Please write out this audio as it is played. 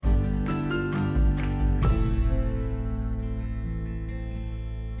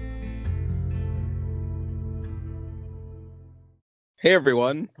Hey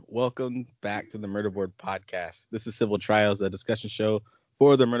everyone, welcome back to the Murder Board Podcast. This is Civil Trials, a discussion show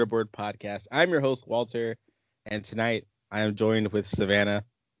for the Murder Board Podcast. I'm your host, Walter, and tonight I am joined with Savanna,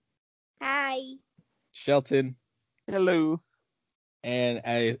 Hi. Shelton, Hello. and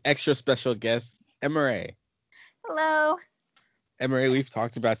an extra special guest, Emery. Hello. Emery, we've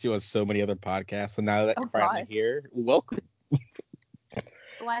talked about you on so many other podcasts, so now that you're finally here, welcome.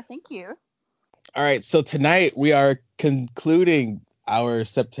 Why, thank you. All right, so tonight we are concluding our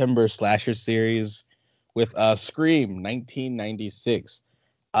September slasher series with Scream 1996.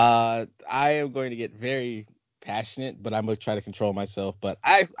 I am going to get very passionate, but I'm going to try to control myself. But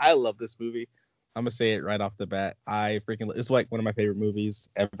I love this movie. I'm going to say it right off the bat. It's like one of my favorite movies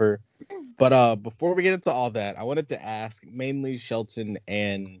ever. But before we get into all that, I wanted to ask mainly Shelton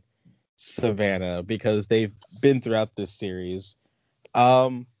and Savanna because they've been throughout this series.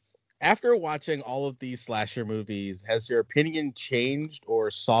 After watching all of these slasher movies, has your opinion changed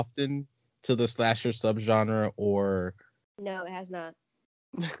or softened to the slasher subgenre, or? No, it has not.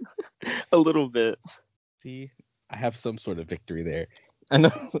 A little bit. See, I have some sort of victory there. I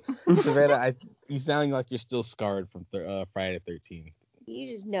know, Savannah, you sound like you're still scarred from Friday the 13th. You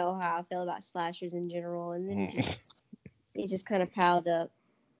just know how I feel about slashers in general, and then it just kind of piled up.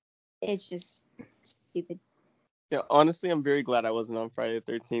 It's just stupid. Yeah, honestly, I'm very glad I wasn't on Friday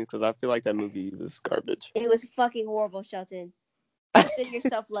the 13th because I feel like that movie was garbage. It was fucking horrible, Shelton. Consider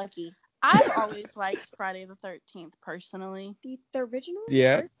yourself lucky. I've always liked Friday the 13th personally. The original?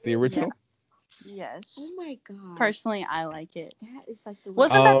 Yeah, the original? Yes. Oh my god. Personally, I like it. That is like the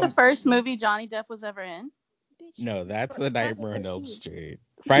Wasn't that the first movie Johnny Depp was ever in? Bitch. No, that's Friday A Nightmare on 13th. Elm Street.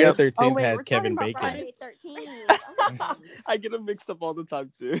 Friday the 13th Oh, wait, had we're Kevin talking about Bacon. Friday 13th. I get them mixed up all the time,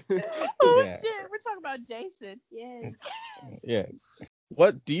 too. Oh Yeah. shit, we're talking about Jason. Yes. Yeah.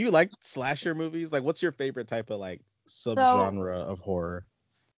 What do you like slasher movies? Like, what's your favorite type of like subgenre of horror?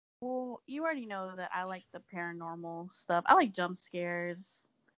 Well, you already know that I like the paranormal stuff. I like jump scares.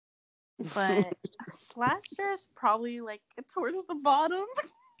 But slasher is probably like towards the bottom.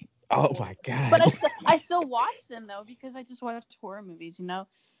 Oh my god. But I still watch them though because I just watch horror movies, you know?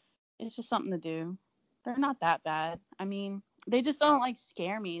 It's just something to do. They're not that bad. I mean, they just don't like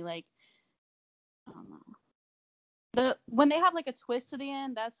scare me. Like, I don't know. When they have like a twist to the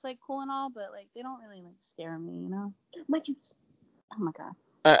end, that's like cool and all, but like they don't really like scare me, you know? My juice. Oh my god.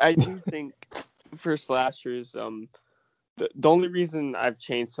 I do think for slashers, the only reason I've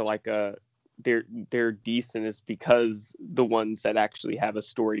changed to like they're decent is because the ones that actually have a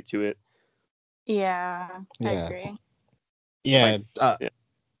story to it. Yeah, I Yeah. agree. Yeah. Yeah.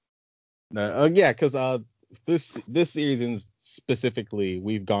 No. Yeah, because this season specifically,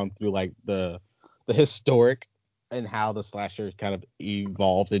 we've gone through like the historic and how the slasher kind of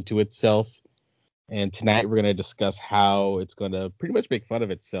evolved into itself. And tonight we're gonna discuss how it's gonna pretty much make fun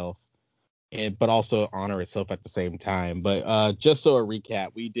of itself, but also honor itself at the same time. But just so a recap,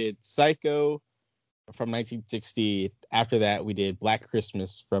 we did Psycho from 1960. After that, we did Black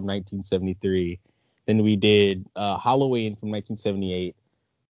Christmas from 1973. Then we did Halloween from 1978.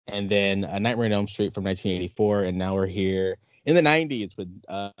 And then Nightmare on Elm Street from 1984. And now we're here in the 90s with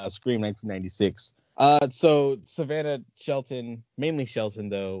Scream 1996. So Savannah, Shelton, mainly Shelton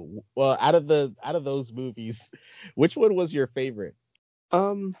though. Well, out of those movies, which one was your favorite?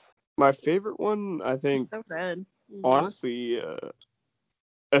 My favorite one, I think, So good. honestly,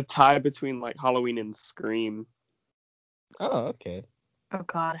 a tie between like Halloween and Scream. Oh, okay. Oh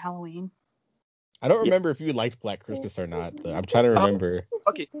god, Halloween. I don't Yeah. remember if you liked Black Christmas or not. Though. I'm trying to remember.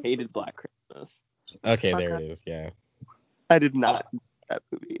 Okay, hated Black Christmas. Okay, Fuck there up. it is. Yeah. I did not that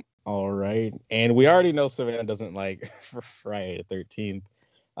movie. All right. And we already know Savannah doesn't like Friday the 13th.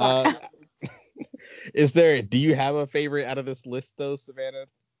 Do you have a favorite out of this list though, Savannah?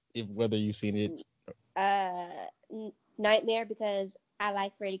 Whether you've seen it. Nightmare, because I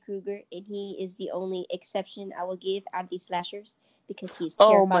like Freddy Krueger and he is the only exception I will give out of these slashers because he's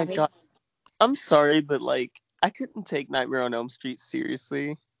terrifying. Oh my god. I'm sorry, but like I couldn't take Nightmare on Elm Street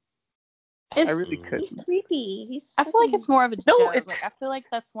seriously. I really He's couldn't. creepy. I feel like it's more of a No, joke. it's- Like, I feel like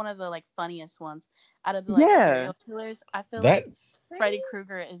that's one of the like funniest ones out of the like Yeah. serial killers. I feel That like Freddy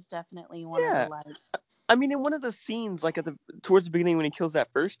Krueger is definitely one of Yeah. the like. I mean, in one of the scenes, like towards the beginning when he kills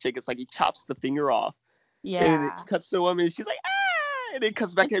that first chick, it's like he chops the finger off. And Yeah. it cuts to the woman and she's like, ah! And it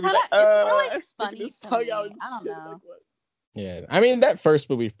cuts back It's and he's kinda- like, it's more, like, sticking funny his to tongue me. out and I don't shit. know. Like, what? Yeah, I mean that first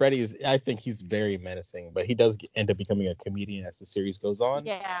movie, I think he's very menacing, but he does end up becoming a comedian as the series goes on.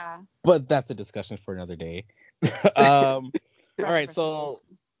 Yeah. But that's a discussion for another day. All right, so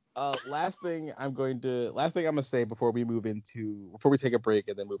last thing I'm gonna say before we take a break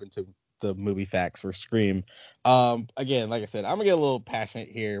and then move into the movie facts for Scream. Again, like I said, I'm gonna get a little passionate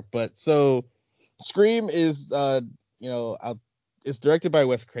here, but so Scream is it's directed by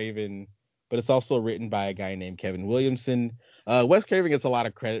Wes Craven, but it's also written by a guy named Kevin Williamson. Wes Craven gets a lot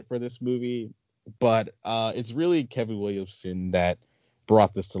of credit for this movie, but it's really Kevin Williamson that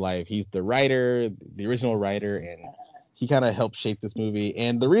brought this to life. He's the writer, the original writer, and he kind of helped shape this movie.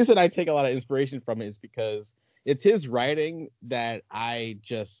 And the reason I take a lot of inspiration from it is because it's his writing that I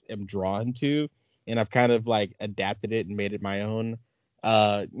just am drawn to, and I've kind of like adapted it and made it my own.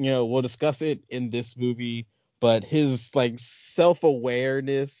 We'll discuss it in this movie, but his like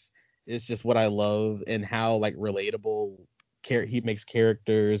self-awareness is just what I love, and how like relatable he makes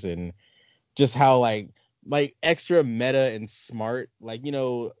characters, and just how like extra meta and smart, like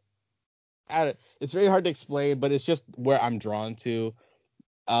it's very hard to explain, but it's just where I'm drawn to.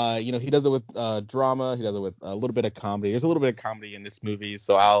 He does it with drama. He does it with a little bit of comedy. There's a little bit of comedy in this movie,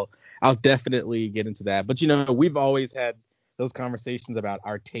 so I'll definitely get into that. But we've always had those conversations about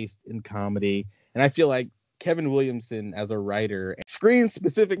our taste in comedy, and I feel like Kevin Williamson as a writer, Scream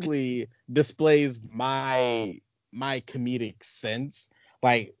specifically, displays my comedic sense,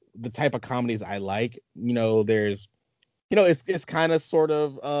 like the type of comedies I like. There's it's kind of sort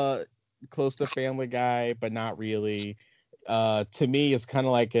of close to Family Guy, but not really. To me, it's kind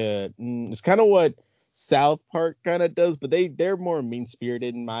of like it's kind of what South Park kind of does, but they're more mean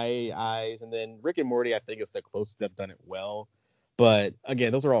spirited in my eyes. And then Rick and Morty, I think, is the closest they've done it well. But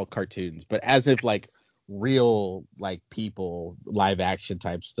again, those are all cartoons. But as if like real like people, live action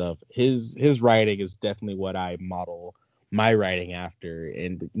type stuff, his writing is definitely what I model my writing after,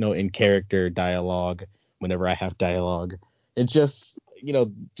 and in character dialogue, whenever I have dialogue. It just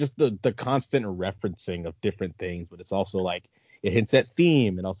just the constant referencing of different things, but it's also like it hints at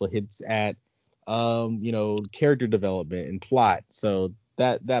theme and also hints at character development and plot. So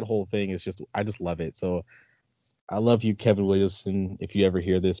that whole thing is just, I just love it. So I love you, Kevin Williamson. If you ever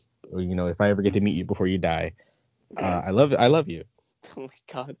hear this, or if I ever get to meet you before you die, I love you. Oh my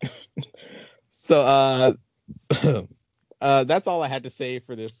god. So that's all I had to say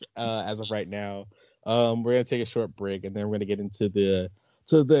for this as of right now. We're gonna take a short break, and then we're gonna get into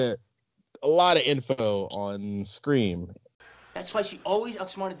a lot of info on Scream. That's why she always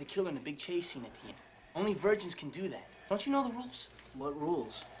outsmarted the killer in the big chase scene at the end. Only virgins can do that. Don't you know the rules? What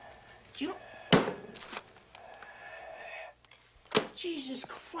rules? You don't... Jesus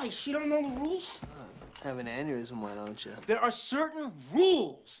Christ, you don't know the rules? Have an aneurysm, why don't you? There are certain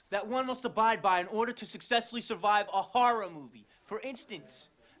rules that one must abide by in order to successfully survive a horror movie. For instance,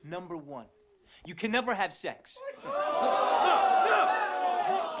 number 1, you can never have sex.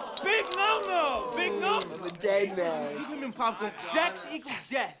 Big no-no! Big no! I'm a dead man. Sex equals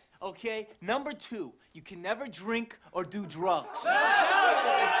death, okay? Number 2, you can never drink or do drugs. No,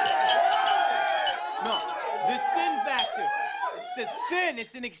 the sin factor. It's a sin.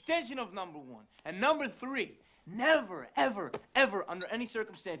 It's an extension of number 1. And number 3, never, ever, ever, under any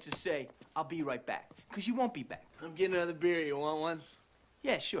circumstances, say, I'll be right back. Because you won't be back. I'm getting another beer. You want one?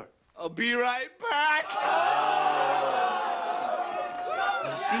 Yeah, sure. I'll be right back.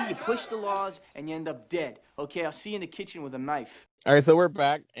 You see, you push the laws and you end up dead. Okay, I'll see you in the kitchen with a knife. All right, so we're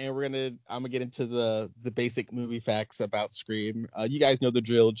back, and I'm gonna get into the basic movie facts about Scream. You guys know the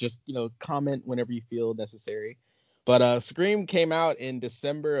drill. Just comment whenever you feel necessary. But Scream came out in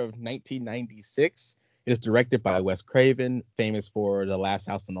December of 1996. It is directed by Wes Craven, famous for The Last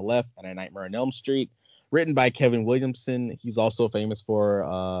House on the Left and A Nightmare on Elm Street. Written by Kevin Williamson. He's also famous for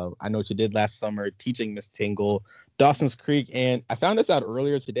I Know What You Did Last Summer, Teaching Miss Tingle, Dawson's Creek, and I found this out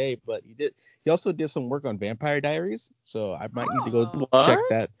earlier today, but he also did some work on Vampire Diaries, so I might need to go check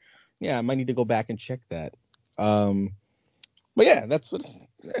that. Yeah, I might need to go back and check that. But yeah,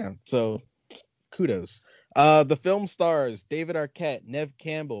 so kudos. The film stars David Arquette, Neve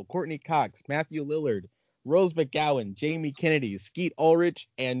Campbell, Courtney Cox, Matthew Lillard, Rose McGowan, Jamie Kennedy, Skeet Ulrich,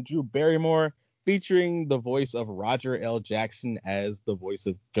 and Drew Barrymore, featuring the voice of Roger L. Jackson as the voice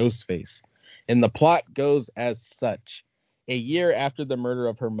of Ghostface. And the plot goes as such. A year after the murder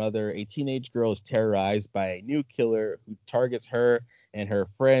of her mother, a teenage girl is terrorized by a new killer who targets her and her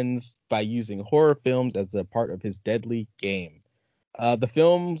friends by using horror films as a part of his deadly game. The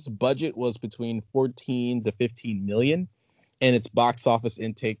film's budget was between 14 to 15 million, and its box office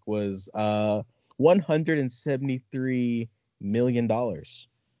intake was $173 million. Wow.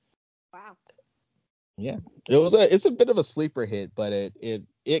 Yeah, it's a bit of a sleeper hit, but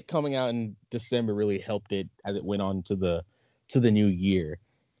it coming out in December really helped it as it went on to the new year.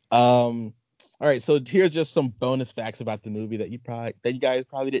 All right, so here's just some bonus facts about the movie that you guys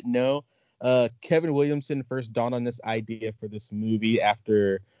probably didn't know. Kevin Williamson first dawned on this idea for this movie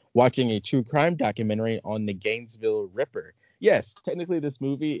after watching a true crime documentary on the Gainesville Ripper. Yes, technically this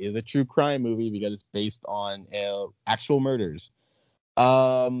movie is a true crime movie because it's based on actual murders.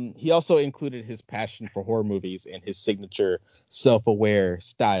 He also included his passion for horror movies and his signature self-aware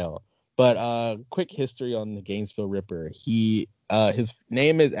style. But quick history on the Gainesville Ripper. His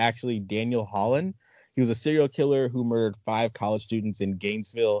name is actually Daniel Holland. He was a serial killer who murdered 5 college students in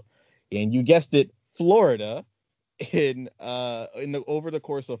Gainesville, and you guessed it, Florida, over the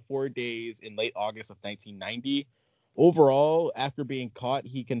course of 4 days in late August of 1990. Overall, after being caught,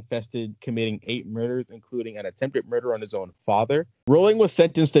 he confessed to committing 8 murders, including an attempted murder on his own father. Rowling was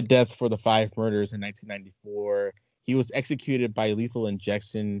sentenced to death for the 5 murders in 1994. He was executed by lethal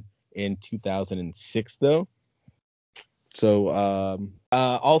injection in 2006, though. So,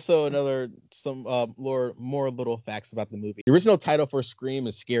 also more little facts about the movie. The original title for Scream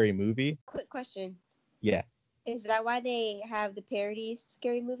is Scary Movie. Quick question. Yeah. Is that why they have the parodies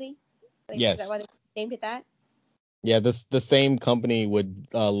Scary Movie? Yes. Is that why they named it that? Yeah, the same company would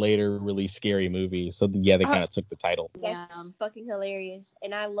later release Scary Movie, so yeah, they kind of took the title. That's fucking hilarious,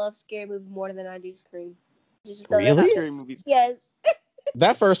 and I love Scary Movie more than I do Scream. Really? Scary movies. Yes.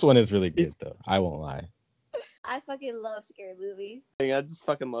 That first one is really good though. I won't lie. I fucking love Scary Movie. I just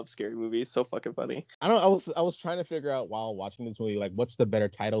fucking love Scary Movies. So fucking funny. I was trying to figure out while watching this movie, like, what's the better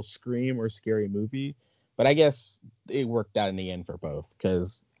title, Scream or Scary Movie? But I guess it worked out in the end for both,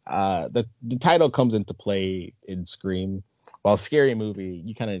 because the title comes into play in Scream, while Scary Movie,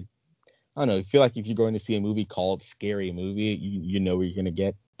 you kind of, I don't know, feel like if you're going to see a movie called Scary Movie, you know what you're gonna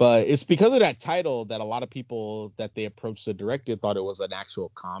get. But it's because of that title that a lot of people that they approached the director thought it was an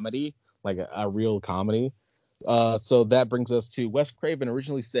actual comedy, like a real comedy. So that brings us to Wes Craven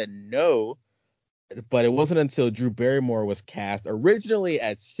originally said no, but it wasn't until Drew Barrymore was cast originally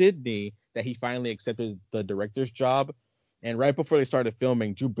at Sydney that he finally accepted the director's job. And right before they started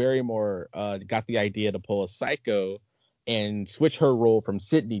filming, Drew Barrymore got the idea to pull a Psycho and switch her role from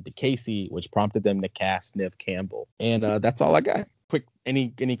Sydney to Casey, which prompted them to cast Neve Campbell. And that's all I got.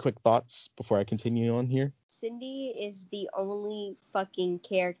 Any quick thoughts before I continue on here? Cindy is the only fucking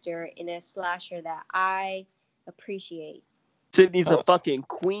character in a slasher that I appreciate. Sydney's a fucking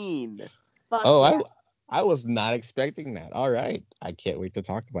queen. Fuck yeah. I was not expecting that. All right, I can't wait to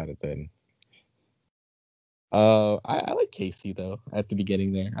talk about it then. I like Casey though. At the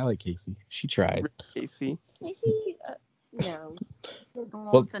beginning there, I like Casey. She tried. Casey. Casey, no.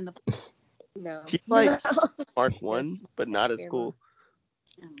 Well, No. She's like Mark 1, but not as cool.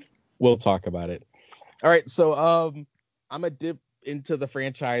 We'll talk about it. All right, so I'm gonna dip into the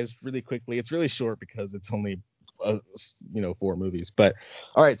franchise really quickly. It's really short because it's only 4 movies. But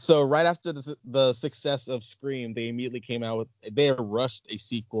all right, so right after the success of Scream, they rushed a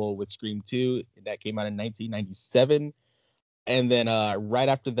sequel with Scream 2 that came out in 1997. And then right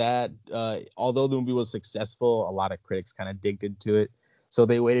after that, although the movie was successful, a lot of critics kind of digged into it. So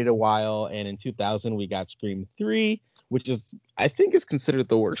they waited a while, and in 2000 we got Scream 3, which I think is considered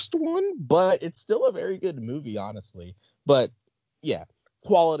the worst one, but it's still a very good movie, honestly. But yeah,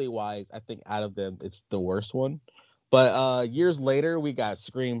 quality-wise, I think out of them, it's the worst one. But years later, we got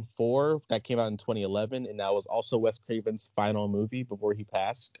Scream 4 that came out in 2011, and that was also Wes Craven's final movie before he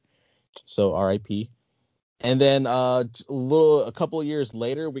passed. So R.I.P. And then a couple of years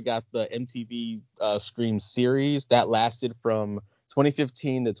later, we got the MTV Scream series that lasted from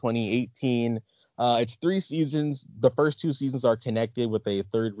 2015 to 2018. It's 3 seasons. The first 2 seasons are connected with a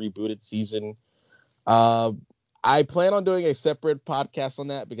third rebooted season. I plan on doing a separate podcast on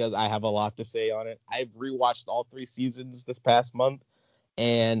that because I have a lot to say on it. I've rewatched all 3 seasons this past month,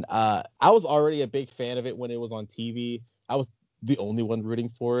 and I was already a big fan of it when it was on TV. I was the only one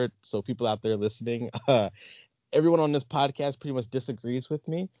rooting for it, so people out there listening, everyone on this podcast pretty much disagrees with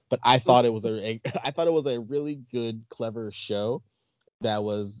me, but I thought it was a really good, clever show that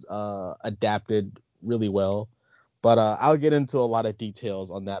was adapted really well. But I'll get into a lot of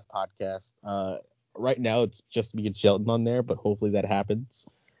details on that podcast. Right now, it's just me and Shelton on there, but hopefully that happens.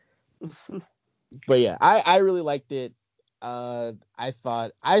 But yeah, I really liked it. I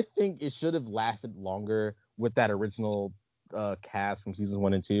think it should have lasted longer with that original cast from seasons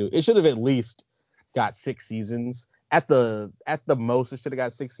 1 and 2. It should have at least got 6 seasons. At the most, it should have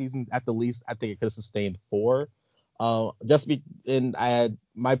got 6 seasons. At the least, I think it could have sustained 4. And I had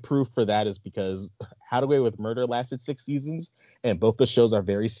my proof for that is because How to Get Away with Murder lasted 6 seasons, and both the shows are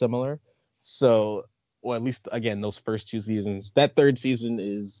very similar. So, or at least again, those first 2 seasons. That third season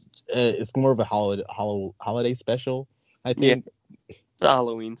is it's more of a holiday special, I think. Yeah, the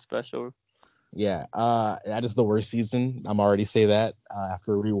Halloween special. Yeah, that is the worst season. I'm already say that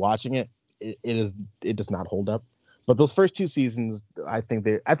after rewatching it. It does not hold up. But those first two seasons, I think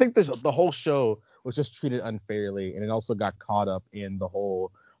the whole show was just treated unfairly, and it also got caught up in the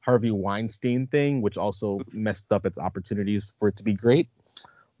whole Harvey Weinstein thing, which also messed up its opportunities for it to be great.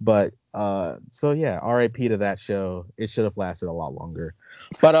 But so yeah, R.I.P. to that show. It should have lasted a lot longer.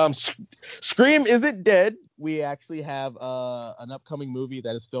 But Scream isn't dead. We actually have an upcoming movie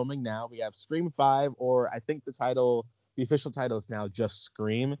that is filming now. We have Scream 5, or I think the official title is now just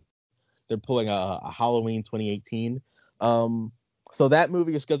Scream. They're pulling a Halloween 2018. So that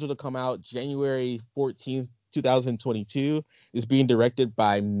movie is scheduled to come out January 14th, 2022. It's being directed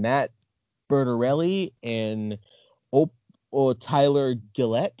by Matt Bertarelli and Tyler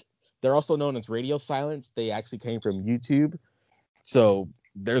Gillette. They're also known as Radio Silence. They actually came from YouTube. So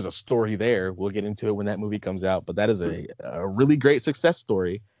there's a story there. We'll get into it when that movie comes out. But that is a really great success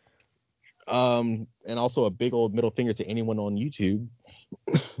story. And also a big old middle finger to anyone on YouTube.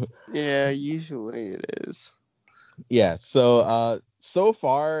 Yeah, usually it is. Yeah, so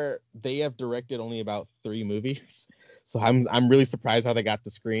far they have directed only about 3 movies. So I'm really surprised how they got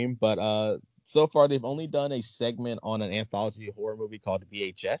to Scream, but so far they've only done a segment on an anthology horror movie called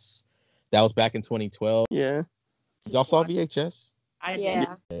VHS. That was back in 2012. Yeah. Y'all saw VHS? I did.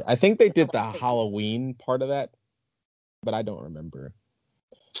 Yeah. I think they did the Halloween part of that, but I don't remember.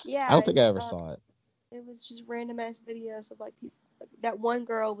 Yeah. I don't think I ever saw it. It was just random ass videos of like people. That one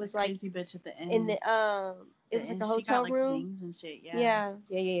girl was like crazy bitch at the end. in the it was like a hotel room. Wings and shit. Yeah.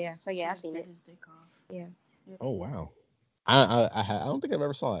 Yeah. So yeah, I seen it. His dick off. Yeah. Oh wow. I don't think I've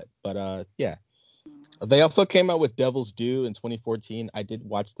ever saw it, but yeah. They also came out with Devil's Due in 2014. I did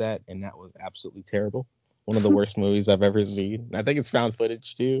watch that, and that was absolutely terrible. One of the worst movies I've ever seen. I think it's found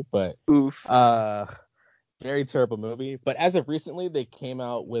footage too, but Oof. very terrible movie. But as of recently, they came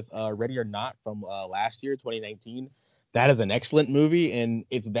out with Ready or Not from last year, 2019. That is an excellent movie, and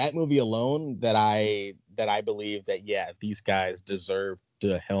it's that movie alone that I believe that these guys deserve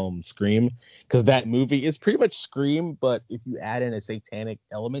to helm Scream, because that movie is pretty much Scream, but if you add in a satanic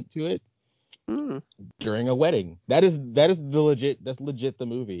element to it during a wedding, that's legit the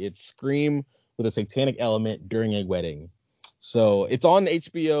movie. It's Scream with a satanic element during a wedding. So it's on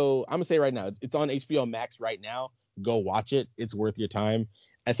HBO. I'm gonna say right now, it's on HBO Max right now. Go watch it. It's worth your time.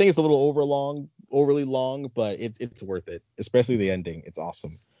 I think it's a little overly long, but it's worth it, especially the ending. It's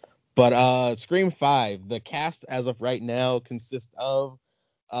awesome. But Scream 5, the cast as of right now consists of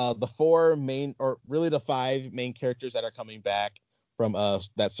the 5 main characters that are coming back from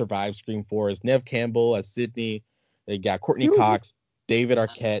that survived Scream 4 is Nev Campbell as Sydney. They got Courtney Cox, David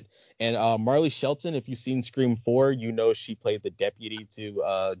Arquette, and Marley Shelton. If you've seen Scream 4, you know she played the deputy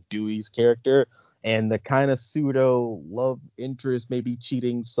to Dewey's character, and the kind of pseudo love interest, maybe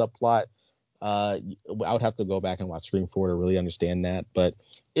cheating subplot. I would have to go back and watch Scream 4 to really understand that, but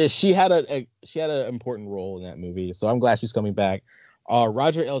she had an important role in that movie, so I'm glad she's coming back.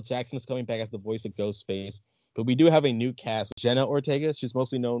 Roger L. Jackson is coming back as the voice of Ghostface, but we do have a new cast. Jenna Ortega, she's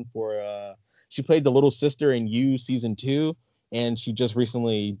mostly known for she played the little sister in You season 2, and she just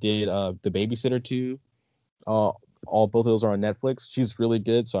recently did The Babysitter 2. Both of those are on Netflix. She's really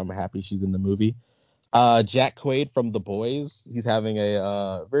good, so I'm happy she's in the movie. Jack Quaid from The Boys. He's having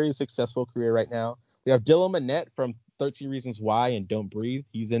a very successful career right now. We have Dylan Minnette from 13 Reasons Why and Don't Breathe.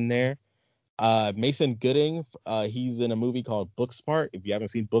 He's in there. Mason Gooding. He's in a movie called Booksmart. If you haven't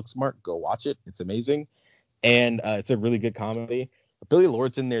seen Booksmart, go watch it. It's amazing. And it's a really good comedy. Billy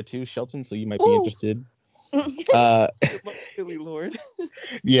Lord's in there too, Shelton, so you might be interested. Billy Lord.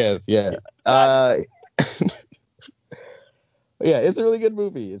 Yes, yeah. Yeah, it's a really good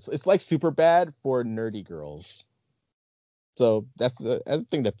movie. It's like Superbad for nerdy girls. So that's I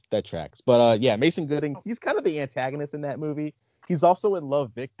think that tracks. But yeah, Mason Gooding, he's kind of the antagonist in that movie. He's also in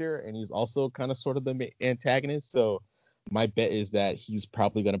Love, Victor, and he's also kind of sort of the antagonist. So my bet is that he's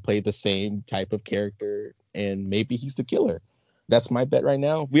probably going to play the same type of character, and maybe he's the killer. That's my bet right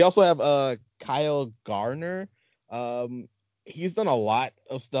now. We also have Kyle Garner. He's done a lot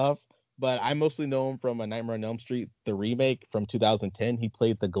of stuff, but I mostly know him from A Nightmare on Elm Street, the remake from 2010. He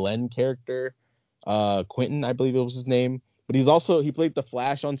played the Glenn character, Quentin, I believe it was his name. But he played the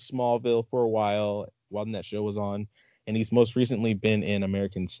Flash on Smallville for a while that show was on, and he's most recently been in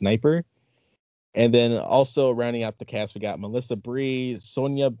American Sniper. And then also rounding out the cast, we got Melissa Brie,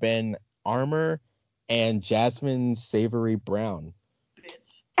 Sonia Ben Armour, and Jasmine Savory Brown.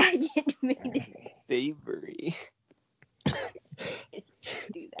 Bitch. I didn't mean it. Savory. Do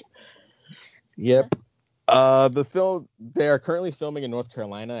that. Yep. They are currently filming in North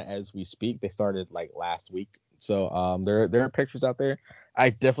Carolina as we speak. They started like last week, So there are pictures out there.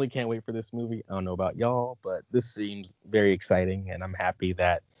 I definitely can't wait for this movie. I don't know about y'all, but this seems very exciting, and I'm happy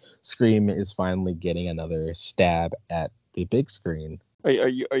that Scream is finally getting another stab at the big screen. Are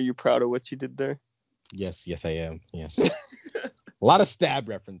you proud of what you did there? Yes, I am. Yes. A lot of stab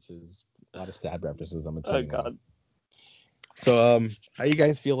references. I'm gonna tell Oh you now. God. So how you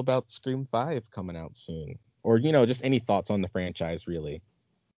guys feel about Scream 5 coming out soon? Or just any thoughts on the franchise really?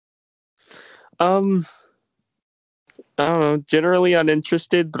 I don't know. Generally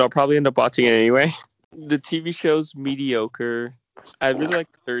uninterested, but I'll probably end up watching it anyway. The TV show's mediocre. I really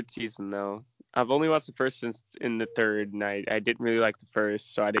like the third season though. I've only watched the first since in the third, and I didn't really like the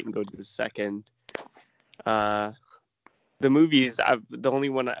first, so I didn't go to the second. The movies, the only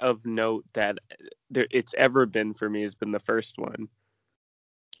one of note that it's ever been for me has been the first one.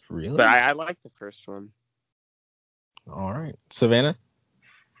 Really? But I like the first one. All right. Savanna?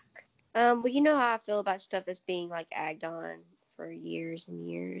 Well, you know how I feel about stuff that's being like agged on for years and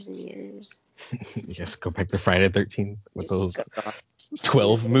years and years. Yes, go back to Friday the 13th with Just those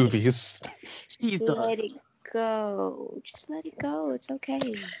 12 movies. Just let it go. Just let it go. It's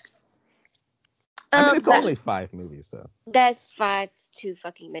okay. I mean, it's only 5 movies, though. That's 5 too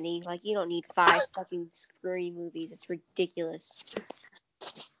fucking many. Like, you don't need 5 fucking Scream movies. It's ridiculous.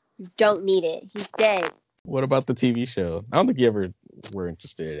 You don't need it. He's dead. What about the TV show? I don't think you ever were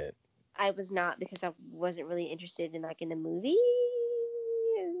interested in it. I was not, because I wasn't really interested in the movie.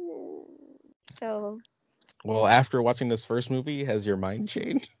 So. Well, after watching this first movie, has your mind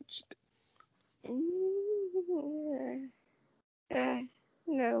changed?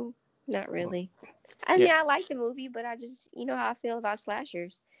 No, not really. I mean, I like the movie, but I just, how I feel about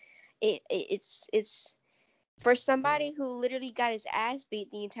slashers. It's for somebody who literally got his ass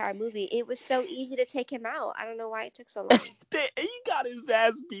beat the entire movie. It was so easy to take him out. I don't know why it took so long. He got his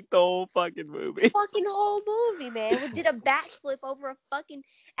ass beat the whole fucking movie. Fucking whole movie, man. We did a backflip over a fucking.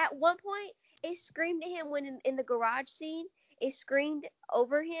 At one point, it screamed at him when in the garage scene. It screamed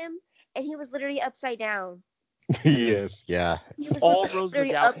over him, and he was literally upside down. Yes, yeah. He was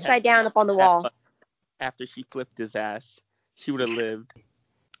literally upside down up on the wall. After she flipped his ass, she would have lived.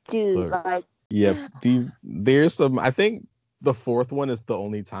 Dude, Look, yep. There's some. I think the fourth one is the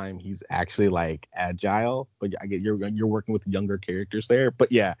only time he's actually agile. But I get you're working with younger characters there.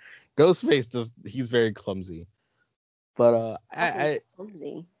 But yeah, Ghostface he's very clumsy. But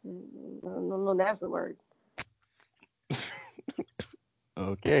clumsy. No, that's the word.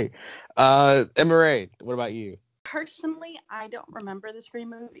 Okay. Emery, what about you? Personally, I don't remember the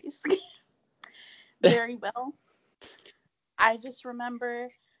Scream movies very well. I just remember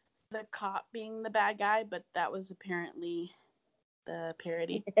the cop being the bad guy, but that was apparently the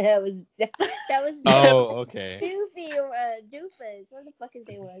parody. that was Oh, okay. Doofy or Doofus. What the fuck his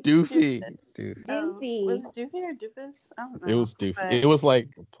name was? Doofy. Doofy. Was it Doofy or Doofus? I don't know. It was Doofy. But it was I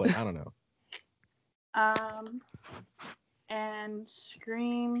don't know. And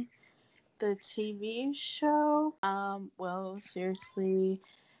Scream, the TV show. Well, seriously,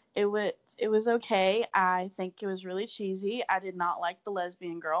 it was okay. I think it was really cheesy. I did not like the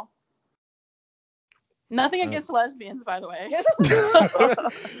lesbian girl. Nothing against lesbians, by the way.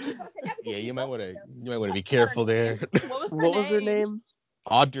 Yeah, you might want to be careful there. What was her name?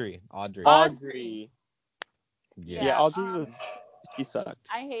 Audrey. Yeah, Audrey she sucked.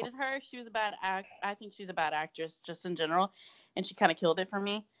 I hated her. She was a bad I think she's a bad actress just in general, and she kind of killed it for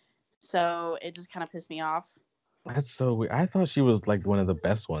me. So it just kind of pissed me off. That's so weird. I thought she was one of the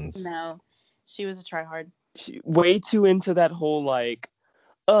best ones. No, she was a tryhard. She way too into that whole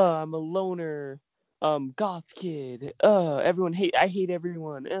I'm a loner, goth kid. I hate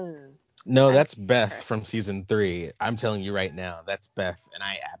everyone. No, that's Beth from season 3. I'm telling you right now, that's Beth, and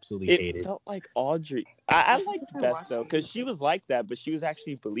I absolutely hate it. It felt like Audrey. I liked Beth though, because she was like that, but she was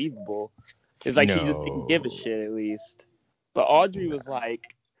actually believable. It's she just didn't give a shit at least. But Audrey was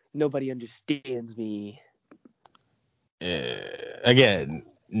nobody understands me. Again,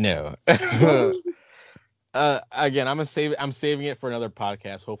 no. Again, I'm saving it for another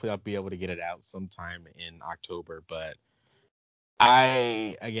podcast. Hopefully, I'll be able to get it out sometime in October. But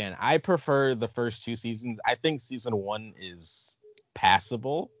I prefer the first 2 seasons. I think season 1 is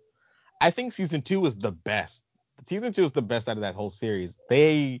passable. I think season 2 was the best. Season 2 is the best out of that whole series.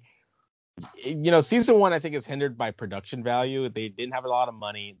 Season 1 I think is hindered by production value. They didn't have a lot of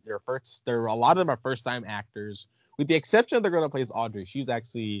money. A lot of them are first time actors, with the exception of the girl that plays Audrey.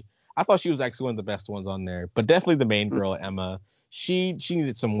 I thought she was actually one of the best ones on there. But definitely the main girl, Emma. She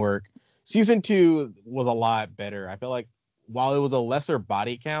needed some work. Season 2 was a lot better. I feel like while it was a lesser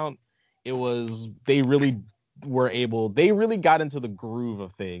body count, they really got into the groove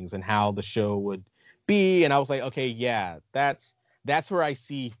of things and how the show would be. And I was like, okay, yeah, that's where I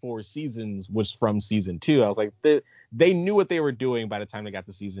see 4 seasons was from season 2. I was like, they knew what they were doing by the time they got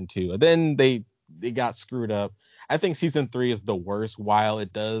to season 2. And then they got screwed up. I think season 3 is the worst, while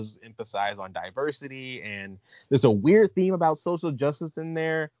it does emphasize on diversity and there's a weird theme about social justice in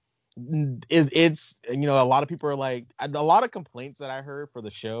there. It's a lot of people are like, a lot of complaints that I heard for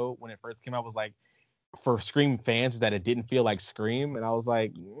the show when it first came out was like, for Scream fans, that it didn't feel like Scream, and I was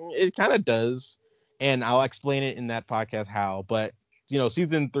like, it kind of does, and I'll explain it in that podcast how. But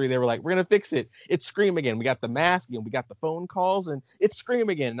season 3, they were like, we're gonna fix it. It's Scream again. We got the mask and we got the phone calls, and it's Scream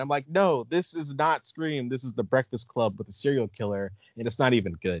again. And I'm like, no, this is not Scream. This is the Breakfast Club with a serial killer, and it's not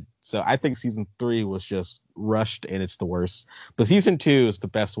even good. So I think season 3 was just rushed, and it's the worst. But season 2 is the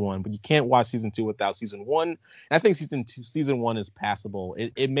best one. But you can't watch season 2 without season 1. And I think season 1 is passable.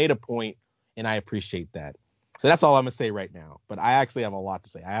 It made a point. And I appreciate that. So that's all I'm gonna say right now. But I actually have a lot to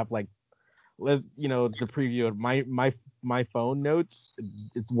say. I have the preview of my phone notes.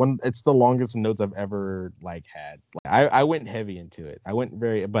 It's the longest notes I've ever had. I went heavy into it. I went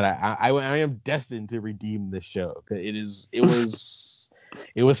but I am destined to redeem this show. It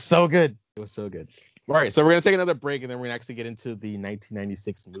was so good. It was so good. All right, so we're gonna take another break, and then we're gonna actually get into the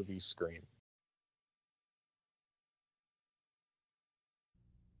 1996 movie Scream.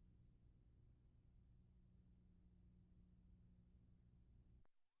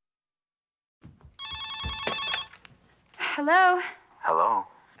 Hello? Hello?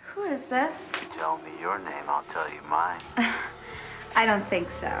 Who is this? You tell me your name, I'll tell you mine. I don't think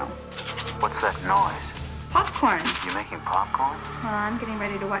so. What's that noise? Popcorn. You making popcorn? Well, I'm getting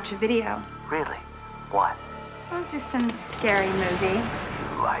ready to watch a video. Really? What? Oh, just some scary movie.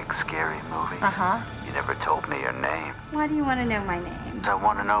 You like scary movies? Uh-huh. You never told me your name. Why do you want to know my name? I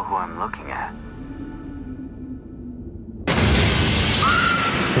want to know who I'm looking at.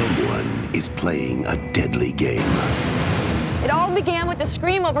 Someone is playing a deadly game. It all began with a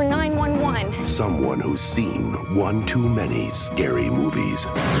scream over 911. Someone who's seen one too many scary movies.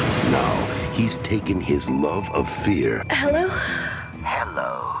 Now, he's taken his love of fear. Hello?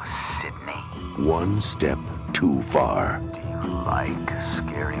 Hello, Sydney. One step too far. Do you like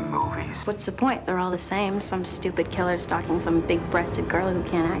scary movies? What's the point? They're all the same. Some stupid killer stalking some big-breasted girl who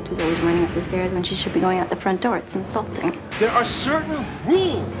can't act, who's always running up the stairs when she should be going out the front door. It's insulting. There are certain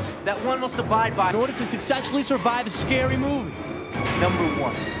rules that one must abide by in order to successfully survive a scary movie. Number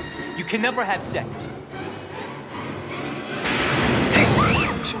 1, you can never have sex. Hey,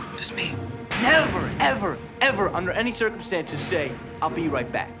 it's me. Never, ever, ever, under any circumstances say, I'll be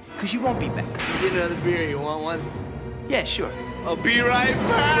right back. Because you won't be back. Get another beer, you want one? Yeah, sure. I'll be right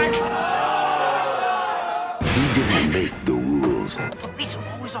back. He didn't make the rules. The police are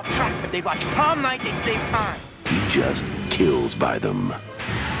always off track. If they watch prom night, they'd save time. He just kills by them.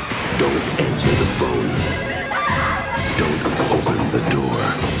 Don't answer the phone. Don't open the door.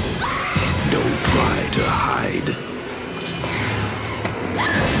 Don't try to hide.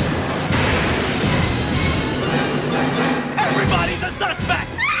 Everybody's a suspect!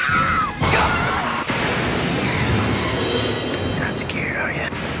 Not scared, are you?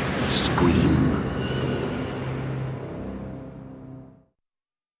 Scream.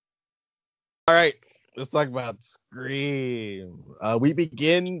 All right, let's talk about Scream.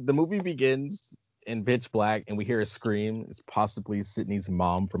 The movie begins in pitch black, and we hear a scream. It's possibly Sydney's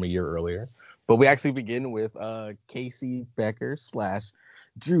mom from a year earlier. But we actually begin with Casey Becker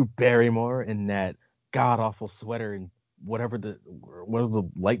 / Drew Barrymore in that god-awful sweater and what was the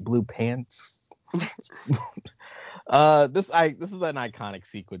light blue pants? This is an iconic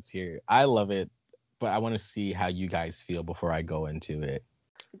sequence here. I love it, but I want to see how you guys feel before I go into it.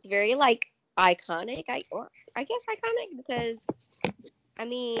 It's very iconic. I guess iconic because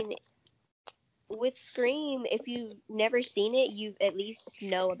with Scream, if you've never seen it, you at least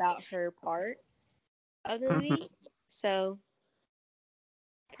know about her part of the movie. So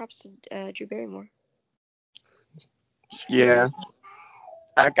props to Drew Barrymore. Yeah,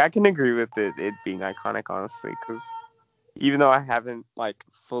 I can agree with it being iconic, honestly, because even though I haven't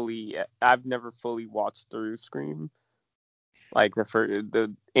I've never fully watched through Scream,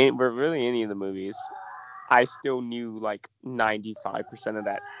 really any of the movies, I still knew 95% of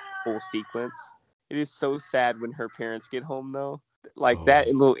that whole sequence. It is so sad when her parents get home though, that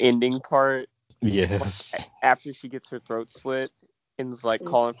little ending part. Yes. After she gets her throat slit and is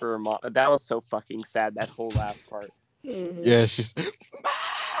calling for her mom. That was so fucking sad. That whole last part. Mm-hmm. Yeah, she's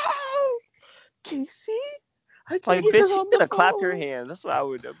Casey. I can't bitch, she could have clapped her hands. That's what I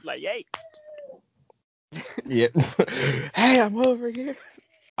would have hey. Yeah. Hey, I'm over here.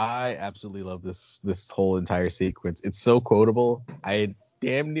 I absolutely love this whole entire sequence. It's so quotable.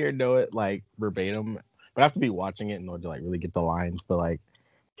 damn near know it like verbatim, but I have to be watching it in order to like really get the lines. But like,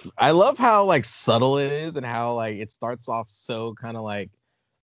 I love how like subtle it is and how like it starts off so kind of like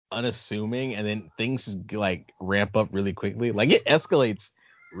unassuming, and then things just like ramp up really quickly. Like it escalates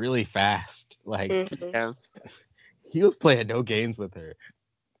really fast. Like he was playing no games with her,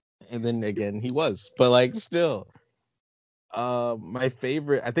 and then again he was, but like still. My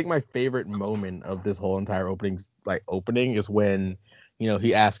favorite moment of this whole entire opening is when,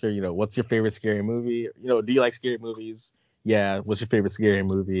 he asked her, what's your favorite scary movie? Do you like scary movies? Yeah. What's your favorite scary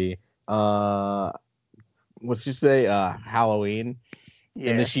movie? What'd she say? Halloween.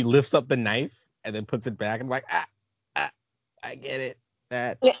 Yeah. And then she lifts up the knife and then puts it back. And I'm like, I get it.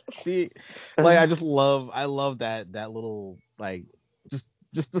 See, like I love that little like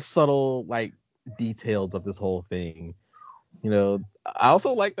just the subtle like details of this whole thing. I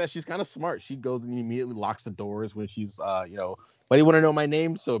also like that she's kind of smart. She goes and immediately locks the doors when she's, why do you want to know my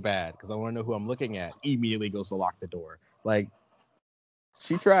name so bad? Because I want to know who I'm looking at. Immediately goes to lock the door. Like,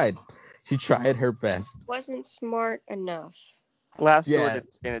 she tried. She tried her best. Wasn't smart enough. Glass door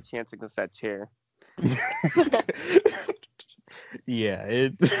didn't stand a chance against that chair. Yeah,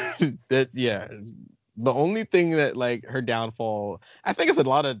 the only thing that like her downfall, I think it's a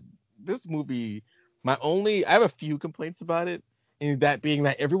lot of this movie. I have a few complaints about it, and that being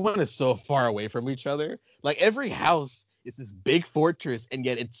that everyone is so far away from each other. Like every house is this big fortress, and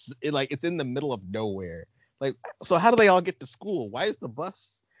yet it's in the middle of nowhere. Like, so how do they all get to school? Why does the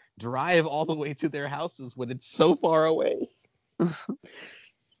bus drive all the way to their houses when it's so far away?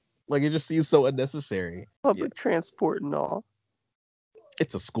 Like, it just seems so unnecessary. Public transport and all.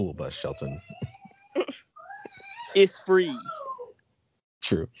 It's a school bus, Shelton. It's free.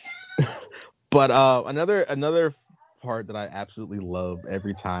 True. But another part that I absolutely love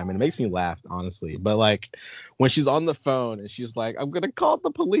every time, and it makes me laugh, honestly. But like when she's on the phone and she's like, "I'm gonna call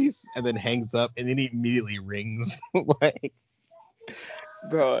the police," and then hangs up, and then he immediately rings. Like,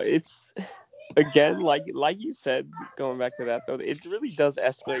 bro, it's again like you said, going back to that though, it really does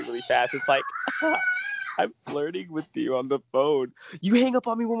escalate really fast. It's like, I'm flirting with you on the phone. You hang up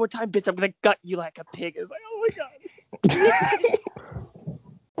on me one more time, bitch, I'm gonna gut you like a pig. It's like, oh my god.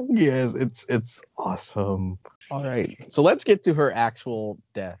 Yes, it's awesome. All right, so let's get to her actual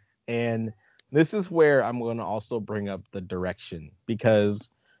death, and this is where I'm going to also bring up the direction, because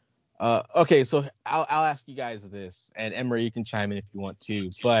okay, so I'll ask you guys this, and Emery, you can chime in if you want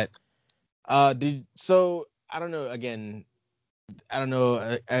to, but I don't know, again, I don't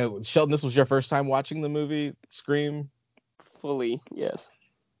know, Shelton, this was your first time watching the movie Scream? Fully, yes.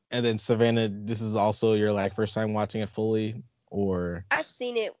 And then Savanna, this is also your like first time watching it fully? Or I've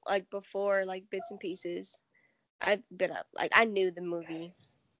seen it like before, like bits and pieces. I've been up, like I knew the movie.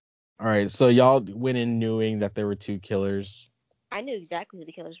 All right, so y'all went in knowing that there were two killers. I knew exactly who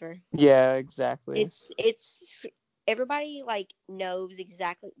the killers were. Yeah, exactly. It's everybody like knows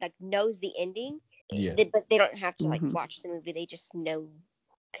exactly, like knows the ending. Yeah. But they don't have to like watch the movie. They just know,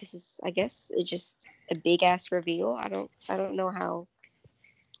 because I guess it's just a big ass reveal. I don't know how.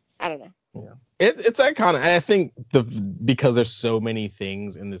 I don't know. Yeah, it's iconic. I think because there's so many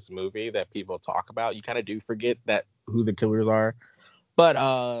things in this movie that people talk about, you kind of do forget that who the killers are.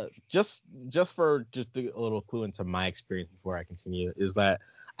 But just a little clue into my experience before I continue is that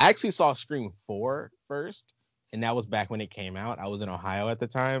I actually saw Scream 4 first, and that was back when it came out. I was in Ohio at the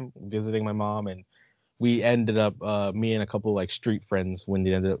time visiting my mom, and we ended up me and a couple like street friends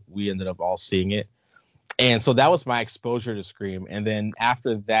we ended up all seeing it. And so that was my exposure to Scream. And then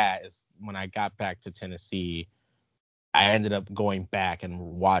after that is when I got back to Tennessee, I ended up going back and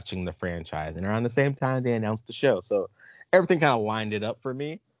watching the franchise. And around the same time, they announced the show. So everything kind of lined it up for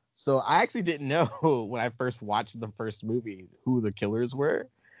me. So I actually didn't know when I first watched the first movie who the killers were.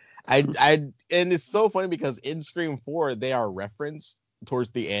 And it's so funny because in Scream 4, they are referenced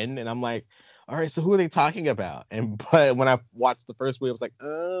towards the end. And I'm like, all right, so who are they talking about? But when I watched the first movie, I was like,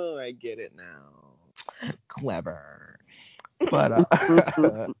 oh, I get it now. Clever. But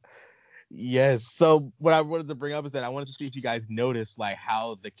yes, so what I wanted to bring up is that I wanted to see if you guys noticed like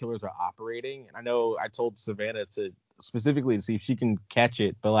how the killers are operating. And I know I told Savanna to specifically see if she can catch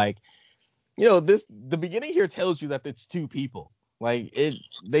it, but like, the beginning here tells you that it's two people. Like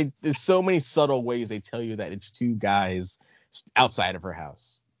there's so many subtle ways they tell you that it's two guys outside of her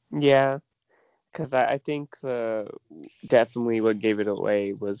house. Yeah, because I think definitely what gave it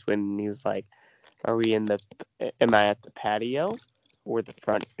away was when he was like, am I at the patio or the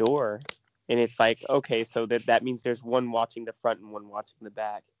front door? And it's like, okay, so that means there's one watching the front and one watching the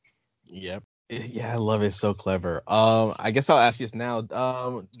back. Yep. Yeah, I love it. So clever. I guess I'll ask you this now.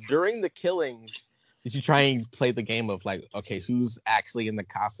 During the killings, Did you try and play the game of like, okay, who's actually in the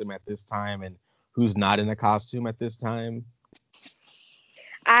costume at this time and who's not in the costume at this time?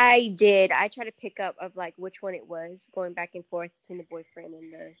 I did. I tried to pick up of like which one it was, going back and forth between the boyfriend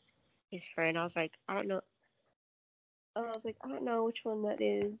and his friend. I was like, I don't know. I don't know which one that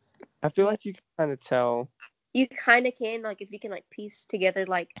is. I feel like you can kind of tell. You kind of can, like, if you can like piece together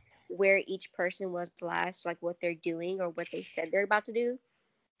like where each person was last, like what they're doing or what they said they're about to do.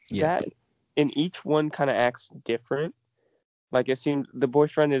 Yeah. That, and each one kind of acts different. Like it seems the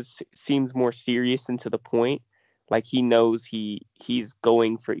boyfriend seems more serious and to the point. Like he knows he's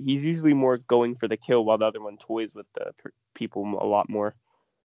usually more going for the kill, while the other one toys with the people a lot more.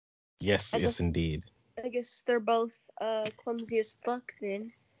 Yes, indeed. I guess they're both clumsy as fuck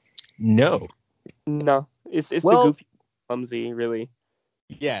then. No, it's the goofy clumsy, really.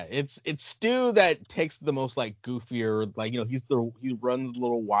 Yeah, it's Stu that takes the most like goofier, like, you know, he runs a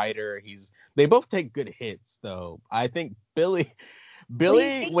little wider. They both take good hits though. I think Billy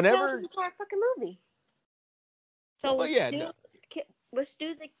whenever the entire fucking movie. So was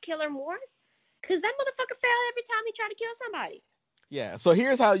Stu the killer more? Because that motherfucker fell every time he tried to kill somebody. Yeah, so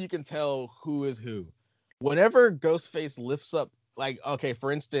here's how you can tell who is who. Whenever Ghostface lifts up, like, okay,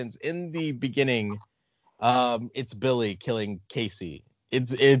 for instance, in the beginning, it's Billy killing Casey.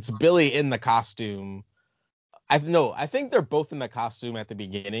 It's Billy in the costume. I think they're both in the costume at the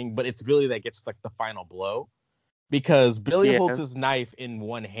beginning, but it's Billy that gets like the final blow, because Billy holds his knife in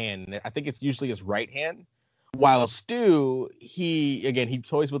one hand. I think it's usually his right hand, while Stu, he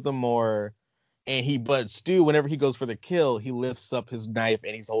toys with them more, but Stu, whenever he goes for the kill, he lifts up his knife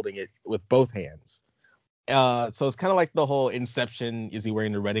and he's holding it with both hands. So it's kind of like the whole Inception, is he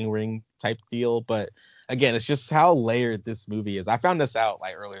wearing the wedding ring type deal, but again, it's just how layered this movie is. I found this out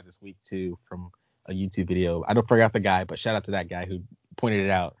like earlier this week too from a YouTube video. I don't forget the guy, but shout out to that guy who pointed it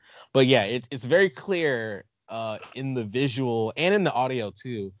out. But yeah, it's very clear in the visual and in the audio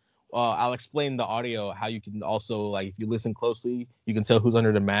too. I'll explain the audio, how you can also, like, if you listen closely, you can tell who's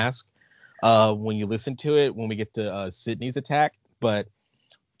under the mask when you listen to it when we get to Sydney's attack. But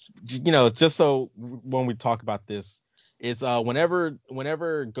you know, just so when we talk about this, it's whenever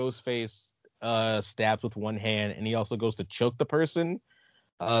Ghostface stabs with one hand and he also goes to choke the person,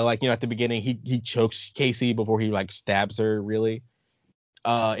 like, you know, at the beginning he chokes Casey before he like stabs her, really.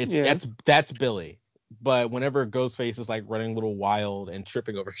 That's Billy. But whenever Ghostface is like running a little wild and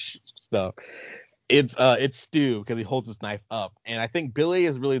tripping over stuff, it's Stu, because he holds his knife up. And I think Billy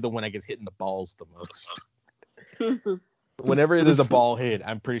is really the one that gets hit in the balls the most. Whenever there's a ball hit,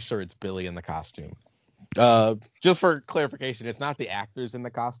 I'm pretty sure it's Billy in the costume. Just for clarification, it's not the actors in the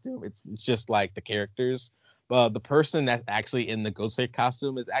costume. It's just like the characters. The person that's actually in the Ghostface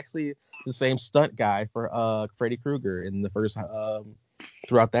costume is actually the same stunt guy for Freddy Krueger in the first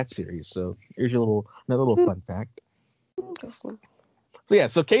throughout that series. So here's your another little fun fact. Interesting. So yeah,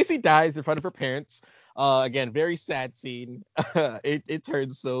 so Casey dies in front of her parents. Again, very sad scene. It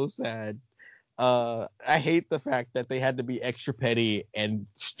turns so sad. I hate the fact that they had to be extra petty and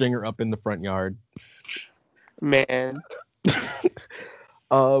string her up in the front yard. Man.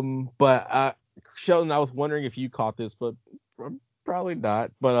 But Shelton, I was wondering if you caught this, but probably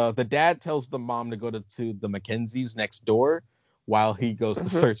not. But the dad tells the mom to go to the Mackenzies next door while he goes to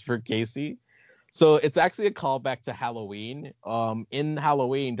search for Casey. So it's actually a callback to Halloween. In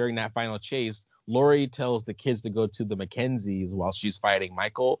Halloween, during that final chase, Laurie tells the kids to go to the Mackenzies while she's fighting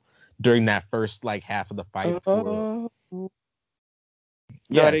Michael during that first like half of the fight.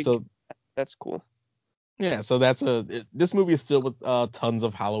 So that's cool. Yeah, so this movie is filled with tons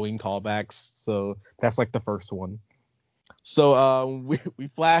of Halloween callbacks. So that's like the first one. So we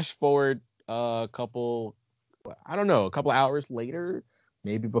flash forward a couple hours later,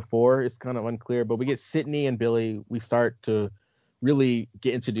 maybe before, it's kind of unclear, but we get Sydney and Billy. We start to really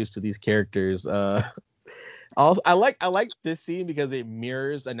get introduced to these characters. Also, I like this scene because it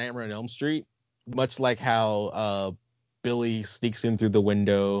mirrors A Nightmare on Elm Street, much like how Billy sneaks in through the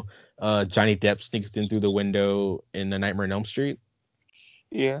window, Johnny Depp sneaks in through the window in A Nightmare on Elm Street.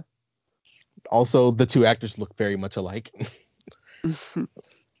 Yeah. Also, the two actors look very much alike.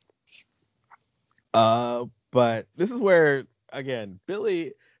 But this is where, again,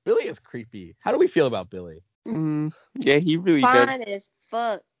 Billy is creepy. How do we feel about Billy? Yeah, he really does. Fine as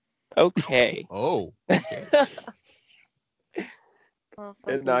fuck. Okay. Oh. Okay.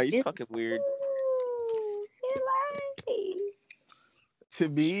 No, he's fucking weird. To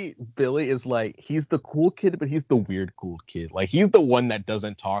me, Billy is like, he's the cool kid, but he's the weird cool kid. Like, he's the one that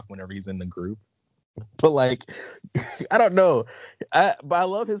doesn't talk whenever he's in the group. But like, I don't know. But I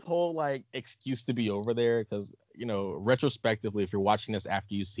love his whole like excuse to be over there, because retrospectively, if you're watching this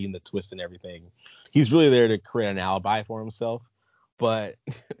after you've seen the twist and everything, he's really there to create an alibi for himself. But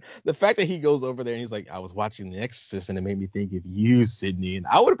the fact that he goes over there and he's like, I was watching The Exorcist and it made me think of you, Sydney. And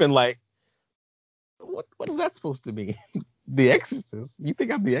I would have been like, what is that supposed to mean? The Exorcist? You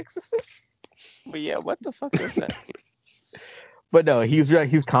think I'm The Exorcist? But yeah, what the fuck is that? But no, he's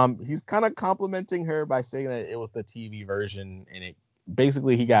kind of complimenting her by saying that it was the TV version, and it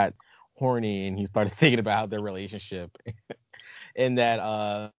basically he got horny and he started thinking about their relationship, and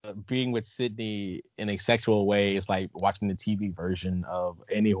that being with Sydney in a sexual way is like watching the TV version of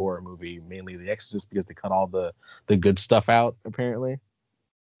any horror movie, mainly The Exorcist, because they cut all the good stuff out apparently.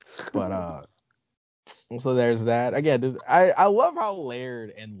 But so there's that. Again, I love how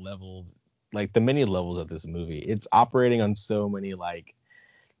layered and leveled, like the many levels of this movie. It's operating on so many, like,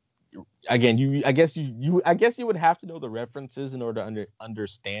 again, I guess you would have to know the references in order to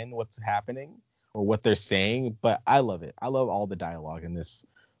understand what's happening or what they're saying, but I love it. I love all the dialogue in this.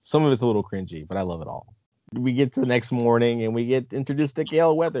 Some of it's a little cringy, but I love it all. We get to the next morning and we get introduced to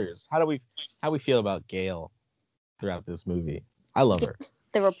Gail Weathers. How we feel about Gail throughout this movie? I love her.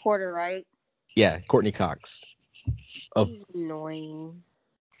 The reporter, right? Yeah, Courtney Cox. She's annoying.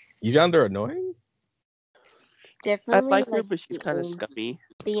 You found her annoying? Definitely. I like her, but she's kind of scummy.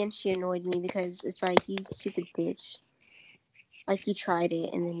 The end, she annoyed me because it's like, you stupid bitch. Like, you tried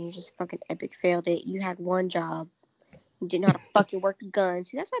it and then you just fucking epic failed it. You had one job. You didn't know how to fucking work a gun.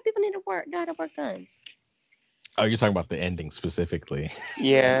 See, that's why people need to know how to work guns. Oh, you're talking about the ending specifically.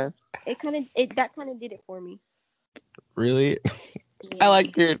 Yeah. That kind of did it for me. Really? Yeah. I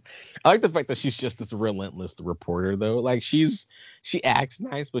like the fact that she's just this relentless reporter, though. Like, she acts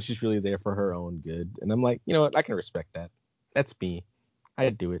nice, but she's really there for her own good. And I'm like, you know what? I can respect that. That's me.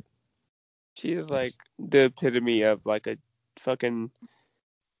 I'd do it. She is like the epitome of like a fucking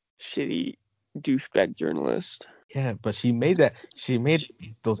shitty douchebag journalist. Yeah, but she made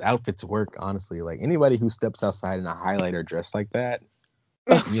those outfits work, honestly. Like, anybody who steps outside in a highlighter dress like that,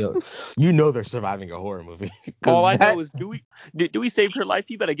 you know they're surviving a horror movie. All I know is Dewey saved her life.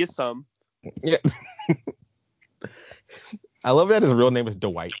 You better get some. Yeah. I love that his real name is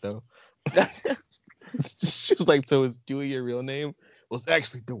Dwight, though. She was like, so is Dewey your real name? Well, it's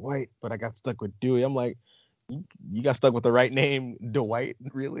actually Dwight, but I got stuck with Dewey. I'm like, you got stuck with the right name, Dwight?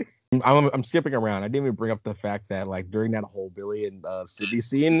 Really? I'm skipping around. I didn't even bring up the fact that, like, during that whole Billy and Sydney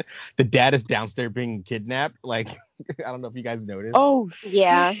scene, the dad is downstairs being kidnapped. Like, I don't know if you guys noticed. Oh,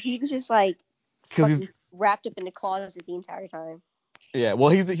 yeah. He was just like fucking wrapped up in the closet the entire time. Yeah, well,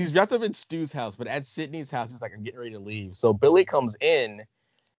 he's wrapped up in Stu's house, but at Sydney's house, he's like, I'm getting ready to leave. So Billy comes in,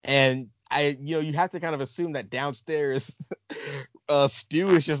 and you have to kind of assume that downstairs, Stu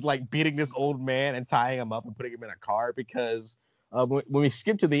is just like beating this old man and tying him up and putting him in a car, because when we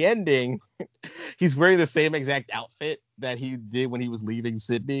skip to the ending, he's wearing the same exact outfit that he did when he was leaving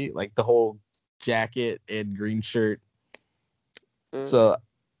Sydney, like the whole jacket and green shirt. So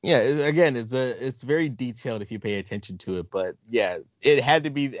yeah, again, it's very detailed if you pay attention to it, but yeah, it had to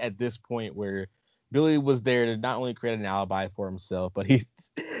be at this point where Billy was there to not only create an alibi for himself, but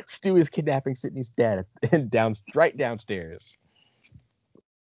Stu is kidnapping Sydney's dad right downstairs.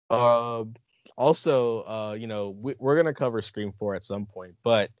 Also, we're gonna cover Scream 4 at some point,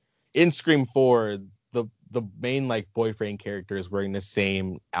 but in Scream 4, the main like boyfriend character is wearing the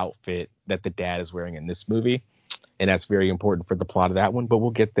same outfit that the dad is wearing in this movie, and that's very important for the plot of that one. But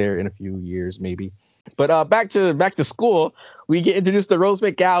we'll get there in a few years, maybe. But back to school, we get introduced to Rose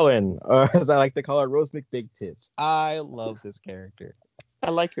McGowan, as I like to call her, Rose McBig Tits. I love this character. I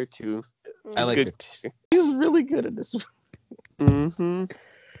like her too. I like her too. She's really good at this. Mm-hmm.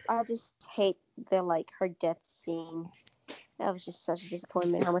 I just hate her death scene. That was just such a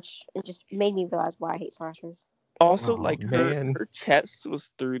disappointment. How much it just made me realize why I hate slashers. Also, her chest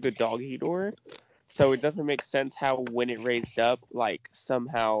was through the doggy door, so it doesn't make sense how when it raised up, like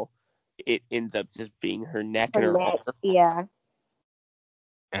somehow it ends up just being her neck and her arm. Yeah.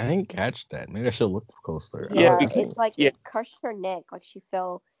 I didn't catch that. Maybe I should look closer. Yeah, it's like it crushed her neck. Like she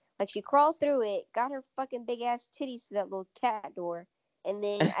fell, like she crawled through it, got her fucking big ass titties to that little cat door, and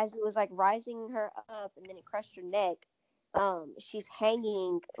then as it was like rising her up, and then it crushed her neck. She's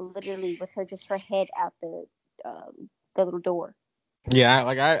hanging literally with her head out the little door. Yeah,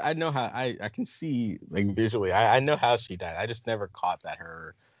 like I know how I can see like visually. I know how she died. I just never caught that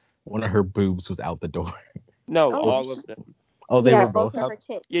one of her boobs was out the door. No, all of them. Oh, they were both out. Her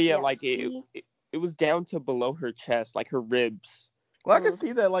tits. Yeah, like it was down to below her chest, like her ribs. Well, I can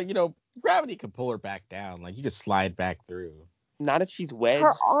see that, like, gravity could pull her back down. Like, you could slide back through. Not if she's wedged.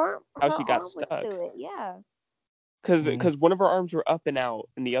 Her arm. How she got stuck. Through it. Yeah. Because one of her arms were up and out,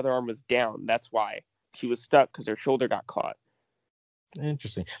 and the other arm was down. That's why. she was stuck because her shoulder got caught.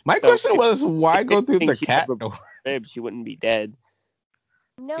 Interesting. My question was, why go through the cat door? Rib, she wouldn't be dead.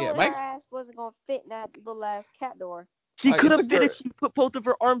 No, Yeah, her ass wasn't gonna fit in that little ass cat door. She could have fit if she put both of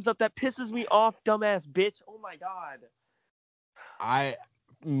her arms up. That pisses me off, dumbass bitch. Oh my god.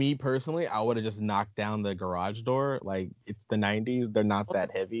 Me personally, I would have just knocked down the garage door. Like, it's the 90s. They're not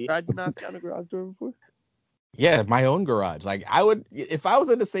that heavy. Tried to knock down a garage door before? Yeah, my own garage. Like, I would, if I was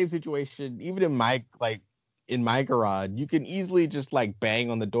in the same situation, even in my garage, you can easily just like bang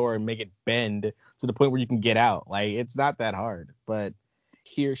on the door and make it bend to the point where you can get out. Like, it's not that hard. But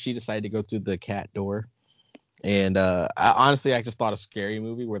here she decided to go through the cat door. And I just thought a Scary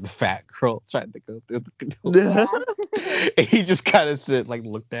Movie where the fat girl tried to go through the door. Yeah. And he just kind of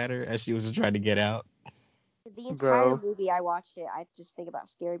looked at her as she was trying to get out. The entire movie I watched it, I just think about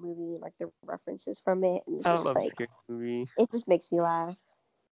Scary Movie, like the references from it, and it's just love Scary Movie. It just makes me laugh.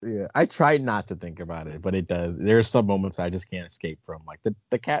 Yeah, I try not to think about it, but it does. There's some moments I just can't escape from, like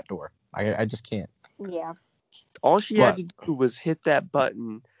the cat door. I just can't. Yeah. All she had to do was hit that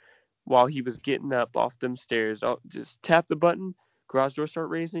button while he was getting up off them stairs. Just tap the button, garage door start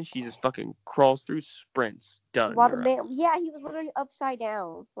raising. She just fucking crawls through, sprints, done. While the man, he was literally upside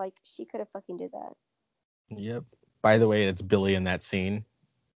down. Like, she could have fucking did that. Yep. By the way, it's Billy in that scene.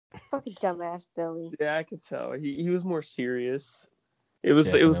 Fucking dumbass Billy. Yeah, I could tell. He was more serious. It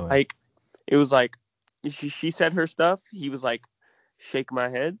was like she said her stuff. He was like, shake my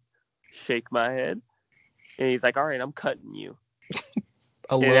head. And he's like, all right, I'm cutting you.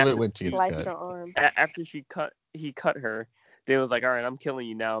 I love it when she's cut. Her arm. After he cut her. Then it was like, all right, I'm killing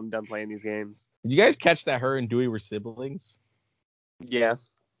you now. I'm done playing these games. Did you guys catch that her and Dewey were siblings? Yeah.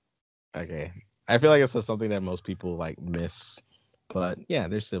 Okay. I feel like it's something that most people like miss, but yeah,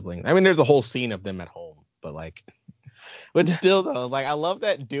 they're siblings. I mean, there's a whole scene of them at home, but still though, like, I love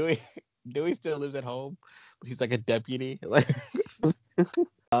that Dewey still lives at home, but he's like a deputy. Like,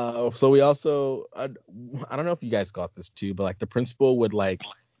 so we also, I don't know if you guys got this too, but like the principal would like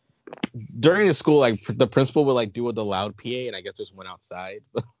during the school, like the principal would like do with the loud PA, and I guess there's one outside.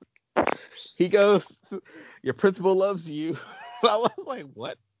 He goes, "Your principal loves you." I was like,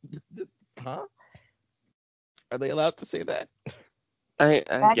 what? Huh? Are they allowed to say that? I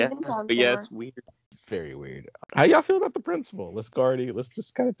guess, but yeah, it's weird. Very weird. How y'all feel about the principal? Let's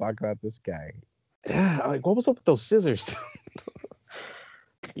just kind of talk about this guy. Yeah, like, what was up with those scissors?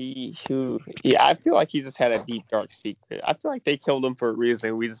 I feel like he just had a deep, dark secret. I feel like they killed him for a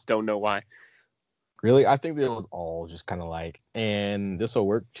reason. We just don't know why. Really? I think it was all just kind of like, and this will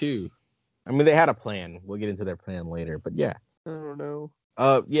work too. I mean, they had a plan. We'll get into their plan later, but yeah. I don't know.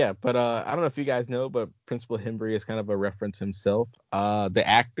 Yeah, but I don't know if you guys know, but Principal Hembry is kind of a reference himself. The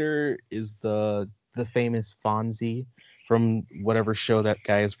actor is the famous Fonzie from whatever show that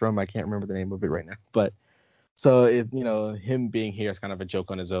guy is from. I can't remember the name of it right now, but so him being here is kind of a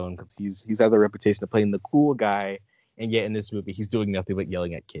joke on his own because he's had the reputation of playing the cool guy, and yet in this movie he's doing nothing but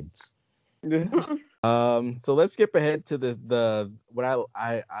yelling at kids. So let's skip ahead to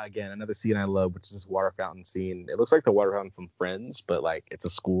another scene I love, which is this water fountain scene. It looks like the water fountain from Friends, but like it's a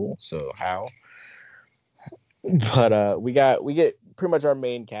school, so how? But we get pretty much our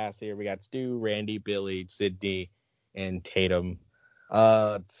main cast here. We got Stu, Randy, Billy, Sydney, and Tatum.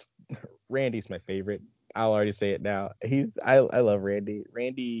 Randy's my favorite. I'll already say it now. I love Randy.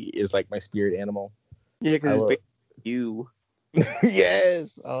 Randy is like my spirit animal. Yeah, because you.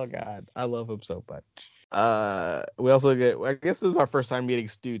 Yes. Oh God, I love him so much. We also get. I guess this is our first time meeting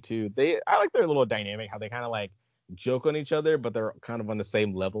Stu too. I like their little dynamic, how they kind of like joke on each other, but they're kind of on the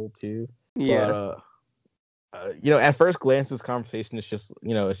same level too. Yeah. But, at first glance, this conversation is just,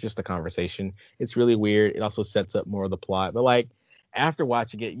 it's just a conversation. It's really weird. It also sets up more of the plot. But like after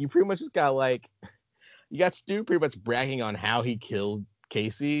watching it, you pretty much just got you got Stu pretty much bragging on how he killed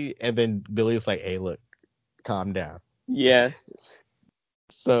Casey, and then Billy's like, "Hey, look, calm down." Yeah.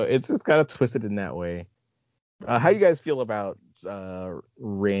 So it's kind of twisted in that way. How you guys feel about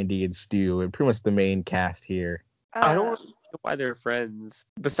Randy and Stu and pretty much the main cast here? I don't understand why they're friends.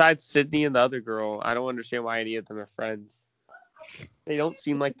 Besides Sydney and the other girl, I don't understand why any of them are friends. They don't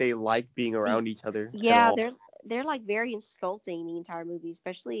seem like they like being around each other. Yeah, they're like very insulting the entire movie,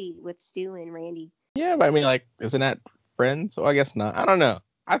 especially with Stu and Randy. Yeah, but I mean, like, isn't that friends? Well, I guess not. I don't know.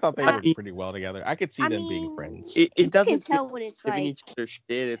 I thought they were pretty well together. I could see them being friends. It doesn't you can tell when it's giving like each other shit.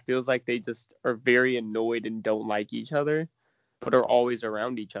 It feels like they just are very annoyed and don't like each other, but are always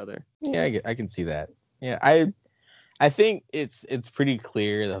around each other. Yeah, I can see that. Yeah, I think it's pretty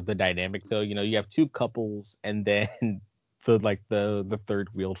clear of the dynamic though. You have two couples and then the third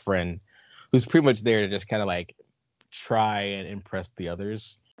wheeled friend who's pretty much there to just kind of like try and impress the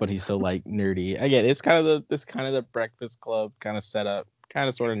others. but he's so like nerdy. Again, it's kind of the Breakfast Club kind of setup, kind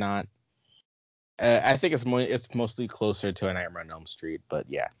of sort of not. I think it's mostly closer to a Nightmare on Elm Street, but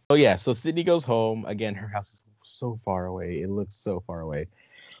yeah. Oh yeah, so Sydney goes home again. Her house is so far away. It looks so far away.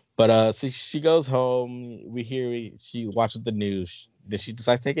 But so she goes home. She watches the news. Then she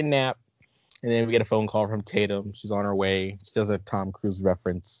decides to take a nap, and then we get a phone call from Tatum. She's on her way. She does a Tom Cruise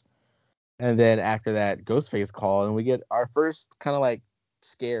reference, and then after that, Ghostface call, and we get our first kind of like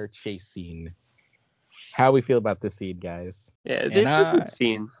scare chase scene. How we feel about this scene, guys? Yeah, it's a good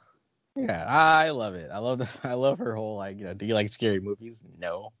scene. Yeah, I love it. I love her whole like, do you like scary movies?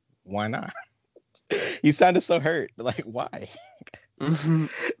 No. Why not? You sounded so hurt. Like, why? Mm-hmm.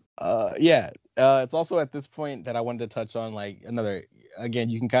 It's also at this point that I wanted to touch on like again,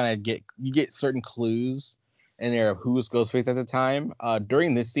 you can kind of get certain clues in there of who's Ghostface at the time.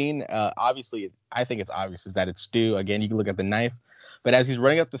 During this scene, obviously I think it's obvious is that it's Stu. Again, you can look at the knife, but as he's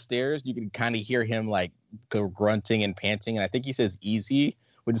running up the stairs, you can kind of hear him like go grunting and panting, and I think he says easy,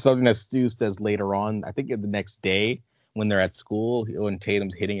 which is something that Stu says later on. I think the next day when they're at school, when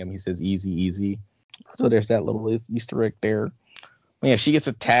Tatum's hitting him, he says easy, easy. So there's that little Easter egg there. Yeah, she gets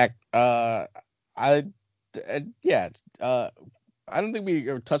attacked. I don't think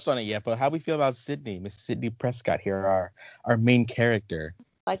we touched on it yet, but how we feel about Sydney, Miss Sydney Prescott here, our main character.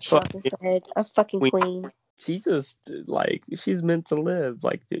 Like Shelton said, a fucking queen. She just like she's meant to live.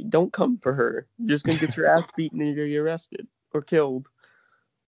 Like, don't come for her. You're just gonna get your ass beaten and you're gonna get arrested or killed.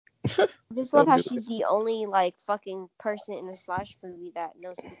 I just love how she's the only like fucking person in a slash movie that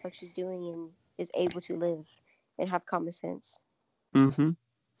knows what the fuck she's doing and is able to live and have common sense. Mm-hmm.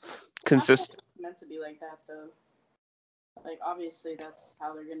 Consistent. It's meant to be like that though. Like obviously that's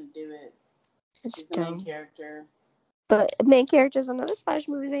how they're gonna do it. She's the main character. But main characters on other slash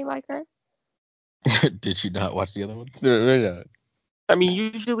movies ain't like her. Did you not watch the other ones? No. I mean,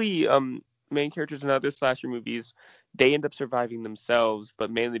 usually main characters in other slasher movies, they end up surviving themselves,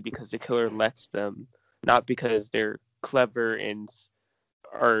 but mainly because the killer lets them, not because they're clever and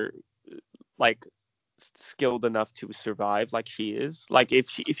are like skilled enough to survive like she is. Like if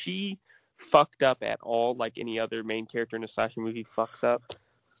she fucked up at all like any other main character in a slasher movie fucks up,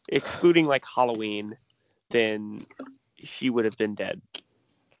 excluding like Halloween, then she would have been dead.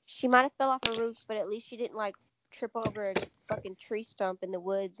 She might have fell off a roof, but at least she didn't like trip over a fucking tree stump in the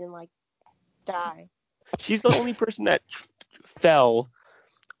woods and like die. She's the only person that fell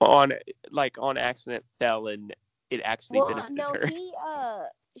on accident, and it actually benefited her.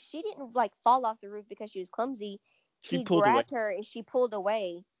 She didn't like fall off the roof because she was clumsy. He grabbed her and she pulled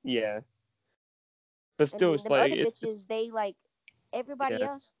away. Yeah. But still, it's the like other bitches, they like everybody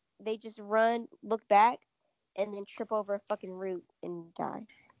else. They just run, look back, and then trip over a fucking root and die.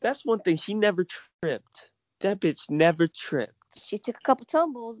 That's one thing. She never tripped. That bitch never tripped. She took a couple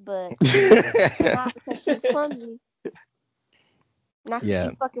tumbles, but not because she was clumsy. Not because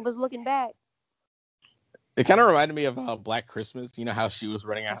she fucking was looking back. It kind of reminded me of Black Christmas. You know how she was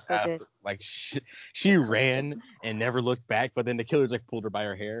running out, like she ran and never looked back, but then the killer like pulled her by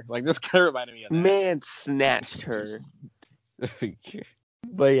her hair. Like this kind of reminded me of that. Man snatched her.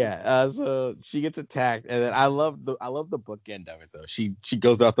 But yeah, so she gets attacked, and then I love the bookend of it though. She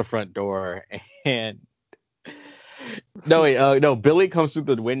goes out the front door, and Billy comes through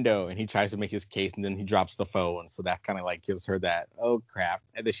the window and he tries to make his case, and then he drops the phone, so that kind of like gives her that oh crap.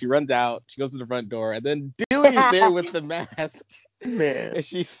 And then she runs out, she goes to the front door, and then Dewey is there with the mask, man, and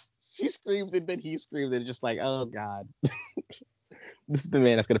she screams, and then he screams, and it's just like oh god, this is the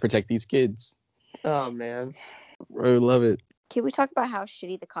man that's gonna protect these kids. Oh man, I love it. Can we talk about how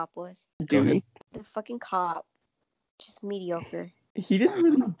shitty the cop was? Do we? The fucking cop, just mediocre. He didn't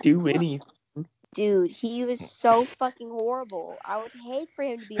really do anything. Dude, he was so fucking horrible. I would hate for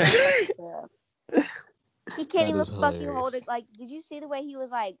him to be like that. He can't even fucking hold it. Like, did you see the way he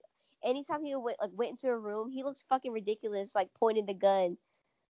was like? Anytime he went into a room, he looked fucking ridiculous. Like pointing the gun.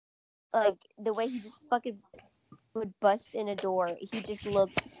 Like the way he just fucking would bust in a door. He just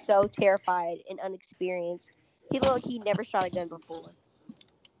looked so terrified and unexperienced. He looked like he never shot a gun before.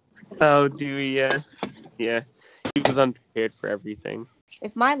 Oh, Dewey, yeah. Yeah. He was unprepared for everything.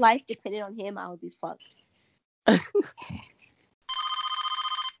 If my life depended on him, I would be fucked.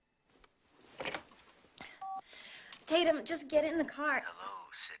 Tatum, just get in the car. Hello,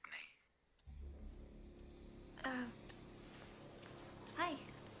 Sydney. Hi.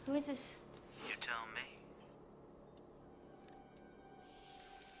 Who is this? You tell me.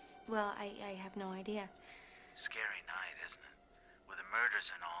 Well, I have no idea. Scary night, isn't it? With the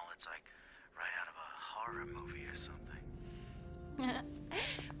murders and all, it's like right out of a horror movie or something.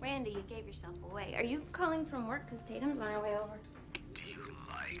 Randy, you gave yourself away. Are you calling from work? Because Tatum's on her way over. Do you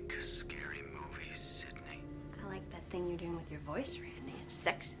like like scary movies, Sydney? I like that thing you're doing with your voice, Randy. It's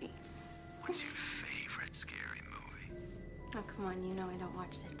sexy. What's your favorite scary movie? Oh, come on, you know I don't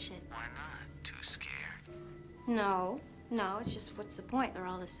watch that shit. Why not? Too scared? No, it's just what's the point? They're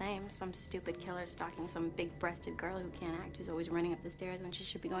all the same. Some stupid killer stalking some big-breasted girl who can't act, who's always running up the stairs when she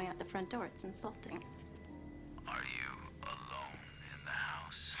should be going out the front door. It's insulting. Are you alone in the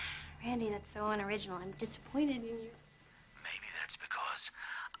house? Randy, that's so unoriginal. I'm disappointed in you. Maybe that's because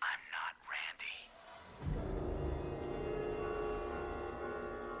I'm not Randy.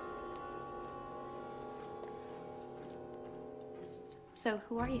 So,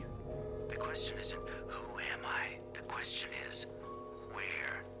 who are you? The question isn't who am I? The question is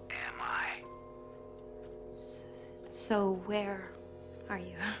where am I? So, where are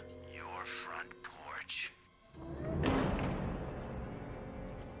you? Your front porch.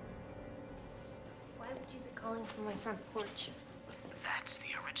 Why would you be calling from my front porch? That's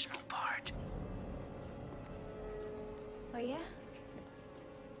the original part. Oh, yeah?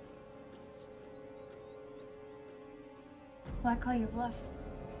 Well, I call your bluff.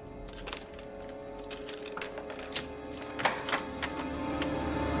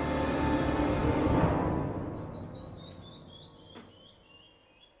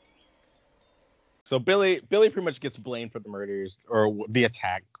 So Billy pretty much gets blamed for the murders or the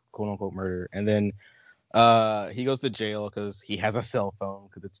attack, quote unquote murder, and then he goes to jail because he has a cell phone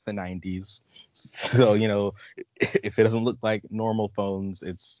because it's the 90s. So if it doesn't look like normal phones,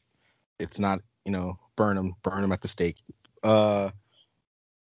 it's not, burn them at the stake.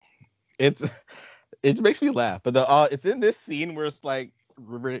 It makes me laugh, but it's in this scene where it's like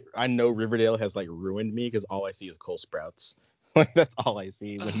I know Riverdale has like ruined me because all I see is Cole Sprouts. Like that's all I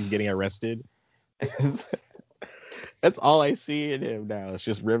see when he's getting arrested. That's all I see in him now. It's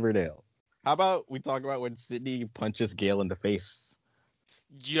just Riverdale. How about we talk about when Sydney punches Gail in the face?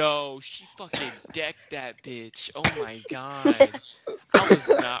 Yo, she fucking decked that bitch. Oh my god. I was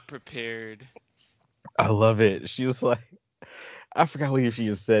not prepared. I love it. She was like, I forgot what she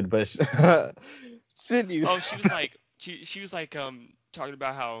just said, but Sydney. Oh, she was like talking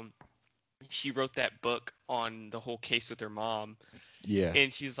about how she wrote that book on the whole case with her mom. Yeah.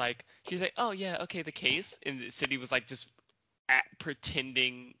 And she's like, oh yeah, okay, the case. And Sydney was like just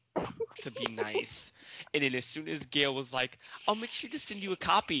pretending to be nice. And then as soon as Gail was like, I'll make sure to send you a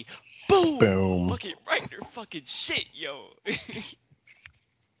copy. Boom. Fucking right in her fucking shit, yo.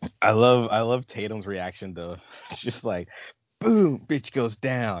 I love Tatum's reaction though. It's just like, boom, bitch goes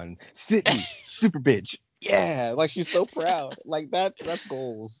down. Sydney, super bitch. Yeah, like she's so proud. Like that's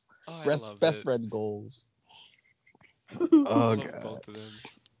goals. Oh, best friend goals. Oh god. Both of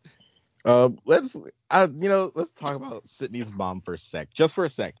them. Let's talk about Sydney's mom for a sec,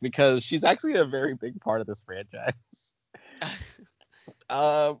 because she's actually a very big part of this franchise.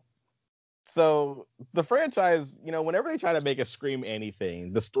 So the franchise, whenever they try to make a Scream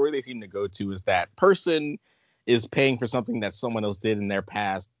anything, the story they seem to go to is that person is paying for something that someone else did in their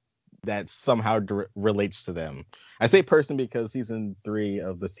past that somehow relates to them. I say person because season 3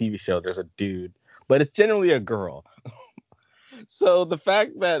 of the TV show, there's a dude, but it's generally a girl. So the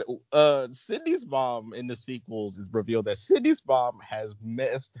fact that Sydney's mom in the sequels is revealed that Sydney's mom has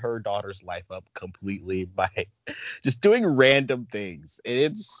messed her daughter's life up completely by just doing random things. And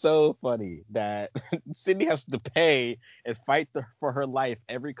it's so funny that Sydney has to pay and fight for her life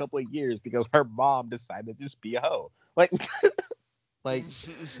every couple of years because her mom decided to just be a hoe. Like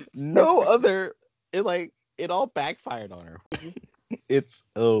no other, it all backfired on her. It's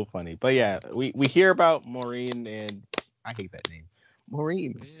so funny. But yeah, we hear about Maureen, and I hate that name.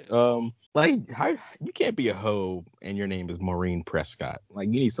 Maureen. How you can't be a hoe and your name is Maureen Prescott. Like,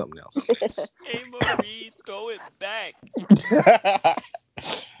 you need something else. Hey Maureen, throw it back.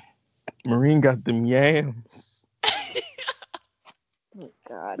 Maureen got them yams. Oh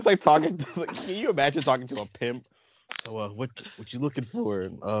God. It's like talking to, can you imagine talking to a pimp? So what you looking for?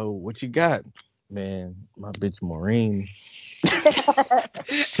 What you got? Man, my bitch Maureen.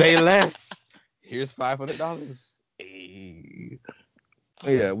 Say less. Here's $500. Hey.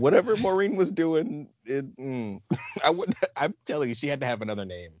 Yeah, whatever Maureen was doing, I'm telling you, she had to have another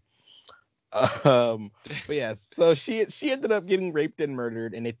name. But yeah, so she ended up getting raped and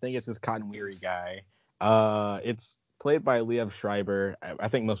murdered, and they think it's this Cotton Weary guy. It's played by Liev Schreiber. I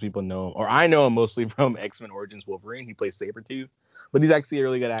think most people know him, or I know him mostly from X-Men Origins Wolverine. He plays Sabretooth, but he's actually a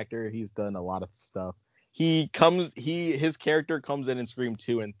really good actor. He's done a lot of stuff. His character comes in Scream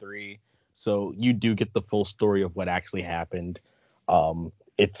 2 and 3, so you do get the full story of what actually happened.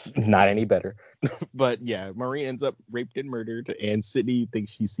 It's not any better. But yeah, Maureen ends up raped and murdered, and Sydney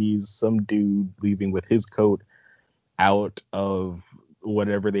thinks she sees some dude leaving with his coat out of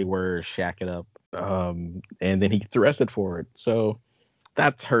whatever they were shacking up. And then he gets arrested for it. So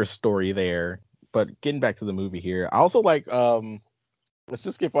that's her story there. But getting back to the movie here, I also like let's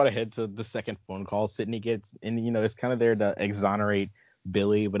just skip on ahead to the second phone call Sydney gets, and it's kind of there to exonerate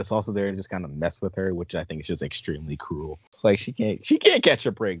Billy, but it's also there to just kind of mess with her, which I think is just extremely cruel. It's like she can't catch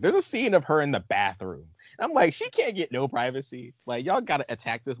a break. There's a scene of her in the bathroom. I'm like, she can't get no privacy. It's like, y'all gotta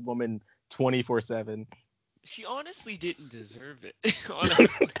attack this woman 24/7. She honestly didn't deserve it.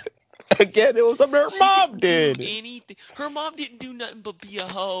 Honestly. Again, it was something her mom did. Anything. Her mom didn't do nothing but be a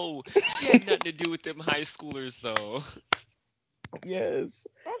hoe. She had nothing to do with them high schoolers, though. Yes.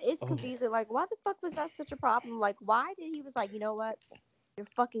 That is confusing. Like, why the fuck was that such a problem? Like, why did he was like, you know what? Your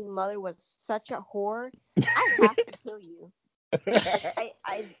fucking mother was such a whore. I have to kill you.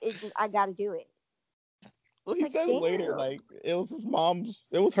 I gotta do it. Well, he says later, like, it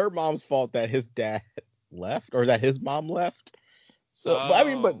was her mom's fault that his dad left, or that his mom left. So,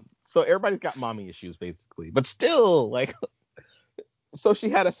 so everybody's got mommy issues, basically. But still, like, so she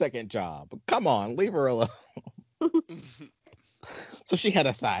had a second job. Come on, leave her alone. So she had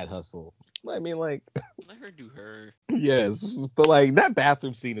a side hustle. I mean, like, let her do her. Yes, but like that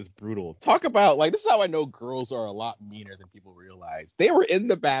bathroom scene is brutal. Talk about, like, this is how I know girls are a lot meaner than people realize. They were in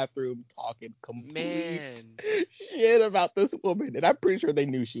the bathroom talking complete shit about this woman, and I'm pretty sure they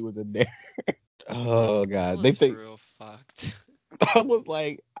knew she was in there. Oh god, they think real fucked. I was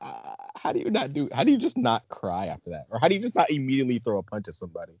like, how do you just not cry after that, or how do you just not immediately throw a punch at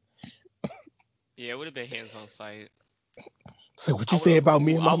somebody? Yeah, it would have been hands on sight. So what you say about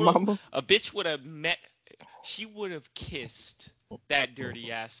me and my mama? A bitch would have met. She would have kissed that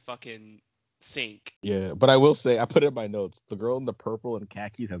dirty ass fucking sink. Yeah, but I will say, I put it in my notes, the girl in the purple and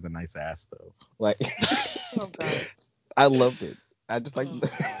khakis has a nice ass though. Like, oh god, I loved it. I just like,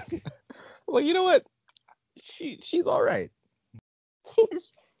 well, you know what? She's all right.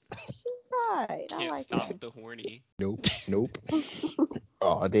 She's right. Can't I like stop it. the horny. Nope.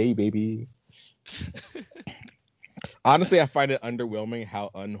 All day, baby. Honestly, I find it underwhelming how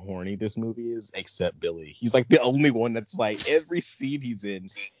unhorny this movie is, except Billy. He's like the only one that's like, every scene he's in,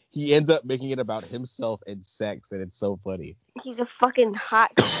 he ends up making it about himself and sex, and it's so funny. He's a fucking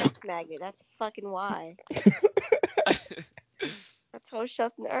hot sex magnet. That's fucking why. I told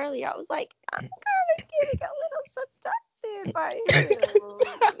Shelton earlier, I was like, I'm kind of getting a little seducted by him.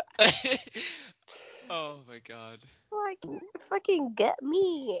 Oh my god. Like, fucking gut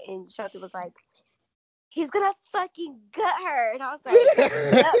me. And Shelton was like, he's gonna fucking gut her. And I was like,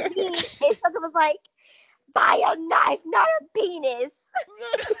 gut me. And Shelton was like, buy a knife, not a penis.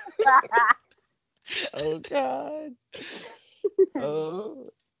 Oh god. Oh,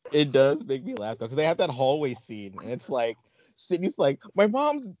 it does make me laugh though, because they have that hallway scene, and it's like, Sydney's like, my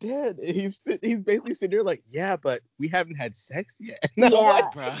mom's dead, and he's basically sitting there like, yeah, but we haven't had sex yet. And I'm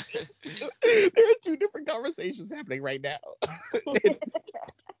like, bro, there are two different conversations happening right now.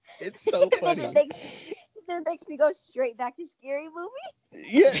 It's so funny. It makes me go straight back to Scary Movie.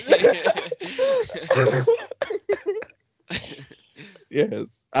 Yeah.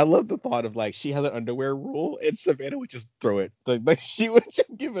 Yes, I love the thought of, like, she has an underwear rule, and Savanna would just throw it. Like she would just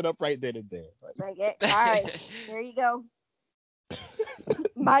give it up right then and there. Like, all right, there you go.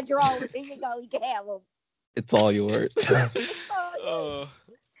 My drawers, here you go. You can have them. It's all yours. Oh.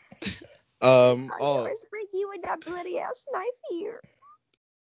 Yours. Bring you and that bloody ass knife here.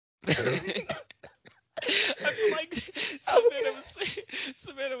 I feel like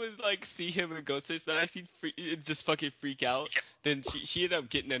Savanna would like see him in Ghostface, but I see just fucking freak out. Then she ended up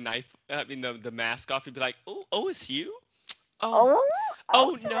getting a knife. I mean the mask off and be like, oh, it's you? Oh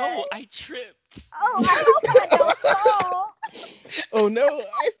okay. No, I tripped. Oh, I hope I don't fall. Oh no,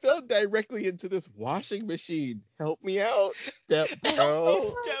 I fell directly into this washing machine. Help me out, step bro.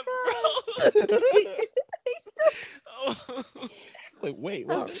 Oh. Like, wait,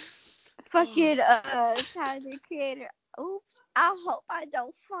 what? Fucking Tyler the Creator. Oops, I hope I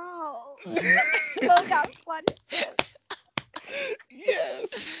don't fall. Go down flight of steps.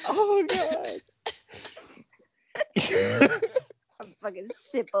 Yes. Oh god. I'm fucking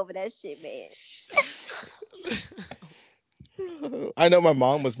sip over that shit, man. I know my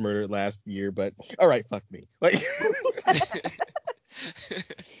mom was murdered last year, but all right, fuck me. Like,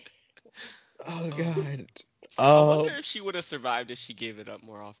 oh god. I wonder if she would have survived if she gave it up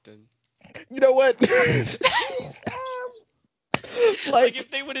more often. You know what? Like if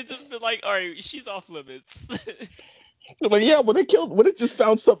they would have just been like, all right, she's off limits. Like, yeah, would it just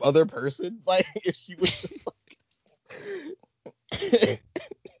found some other person? Like, if she was just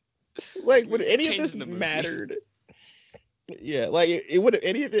like would any of this mattered? Yeah, like it would have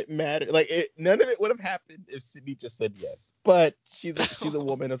any of it mattered. Like none of it would have happened if Sydney just said yes. But she's a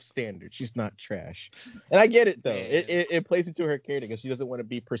woman of standard. She's not trash, and I get it though. It plays into her character because she doesn't want to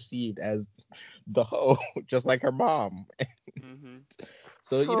be perceived as the hoe, just like her mom. Mm-hmm.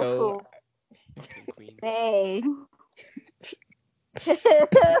 So you know, fucking queen. Hey.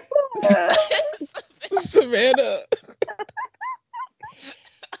 Savannah.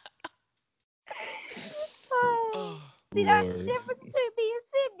 Oh, see, that's the difference between me and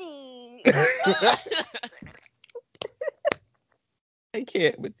Sydney. I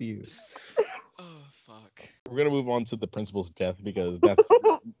can't with you. Oh fuck. We're gonna move on to the principal's death because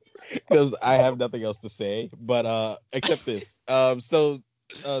I have nothing else to say. But except this. So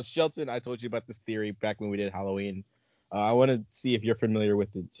Shelton, I told you about this theory back when we did Halloween. I want to see if you're familiar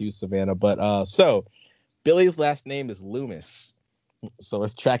with it too, Savannah. But so Billy's last name is Loomis. So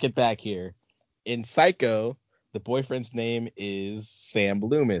let's track it back here. In Psycho, the boyfriend's name is Sam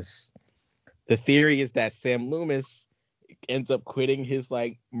Loomis. The theory is that Sam Loomis ends up quitting his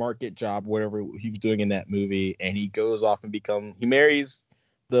like market job, whatever he was doing in that movie, and he goes off and he marries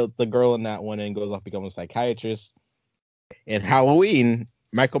the girl in that one and goes off to become a psychiatrist. In Halloween,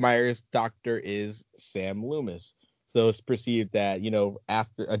 Michael Myers' doctor is Sam Loomis. So it's perceived that, you know,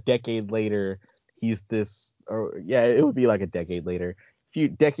 after a decade later, he's this, or yeah, it would be like a decade later.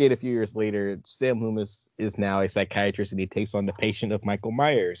 A few years later, Sam Loomis is now a psychiatrist and he takes on the patient of Michael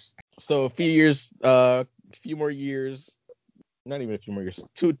Myers. So a few more years, not even a few more years,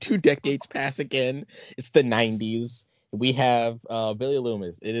 two decades pass again. It's the 90s. We have Billy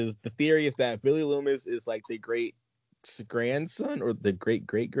Loomis. The theory is that Billy Loomis is like the great grandson or the great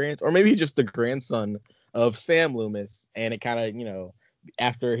grandson, or maybe just the grandson of Sam Loomis, and it kind of, you know,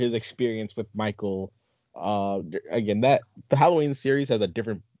 after his experience with Michael, again, that the Halloween series has a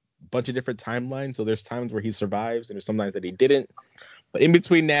bunch of different timelines, so there's times where he survives and there's sometimes that he didn't, but in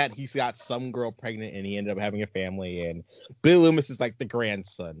between that he's got some girl pregnant and he ended up having a family, and Billy Loomis is like the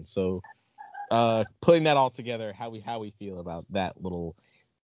grandson. So putting that all together, how we feel about that little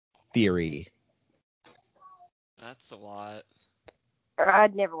theory. That's a lot.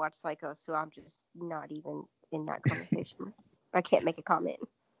 I'd never watched Psycho, so I'm just not even in that conversation. I can't make a comment.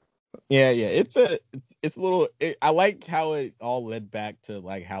 Yeah, it's a little. I like how it all led back to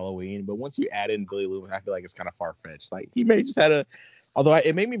like Halloween, but once you add in Billy Loomis, I feel like it's kind of far fetched. Like he may just had a. Although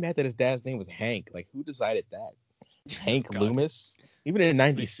it made me mad that his dad's name was Hank. Like who decided that? Hank Loomis, even in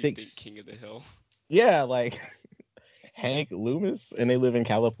 '96. King of the Hill. Yeah, like Hank Loomis, and they live in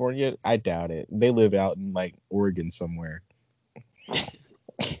California. I doubt it. They live out in like Oregon somewhere.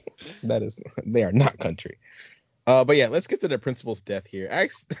 They are not country. But yeah, let's get to the principal's death here.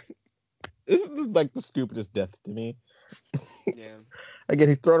 This is like the stupidest death to me. Yeah. Again,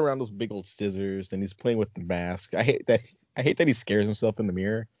 he's throwing around those big old scissors and he's playing with the mask. I hate that he scares himself in the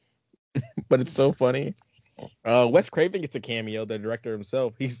mirror, but it's so funny. Wes Craven gets a cameo. The director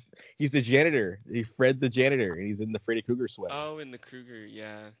himself. He's the janitor. Fred the janitor, and he's in the Freddy Krueger sweater. Oh, in the Krueger,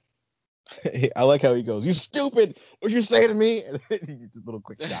 yeah. I like how he goes, "You stupid! What'd you say to me?" And then he gets a little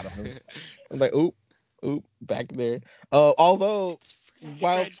quick shot of him. I'm like, oop, back there. Although,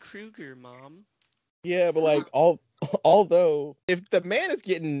 Fred Krueger, Mom. Yeah, but like although if the man is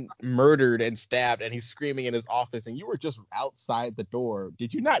getting murdered and stabbed and he's screaming in his office and you were just outside the door,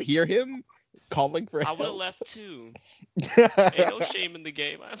 did you not hear him calling for help? I would have left too. Ain't no shame in the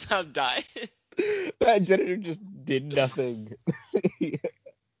game. I'd die. That janitor just did nothing.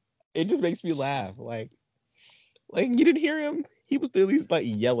 It just makes me laugh. Like you didn't hear him? He was at least like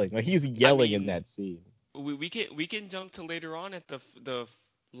yelling. Like he's yelling in that scene. We can jump to later on at the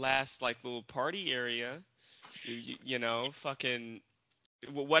last like little party area. You know, fucking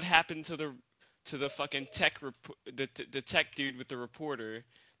what happened to the fucking the tech dude with the reporter,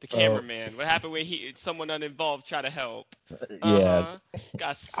 the cameraman? What happened when someone uninvolved tried to help? Yeah.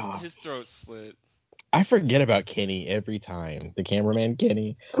 Got his throat slit. I forget about Kenny every time, the cameraman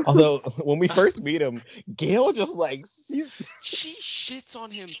Kenny. Although when we first meet him, Gail just like she shits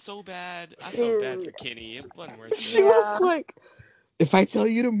on him so bad. I felt bad for Kenny. It wasn't worth it. She was like, "If I tell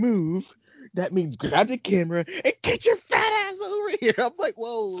you to move, that means grab the camera and get your fat ass over here." I'm like,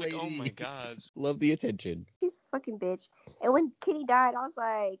 "Whoa, lady." Like, oh my god. Love the attention. He's a fucking bitch. And when Kenny died, I was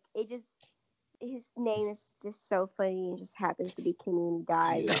like, his name is just so funny and just happens to be Kenny and he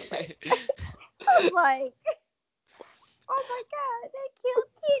died. I was like, oh my god, they killed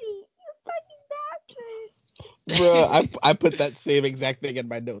Kenny, you fucking bastard. Bruh, I put that same exact thing in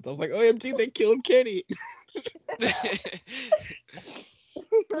my notes. I was like, OMG, they killed Kenny. It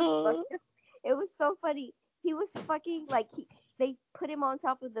was so funny. He was fucking like they put him on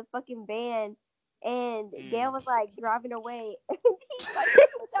top of the fucking van And Gail was like driving away. And he like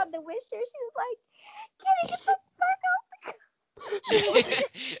looked out the windshield. She was like, "Kenny, get the fuck off the car."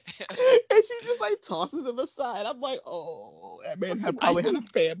 And she just like tosses him aside. I'm like, oh, that man probably had a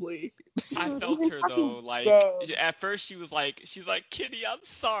family. I felt her though. Like at first she's like, Kitty, I'm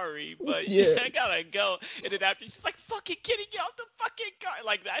sorry, but Yeah. I gotta go. And then after she's like, fucking Kitty, get out the fucking car.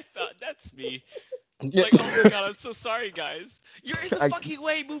 Like that's me. Like, oh my god, I'm so sorry, guys. You're in the fucking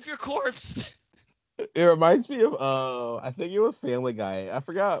way. Move your corpse. It reminds me of I think it was Family Guy. I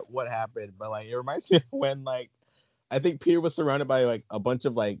forgot what happened, but like it reminds me of when like I think Peter was surrounded by like a bunch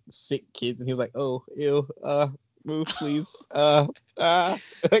of like sick kids, and he was like, "Oh, ew, move, please." Like,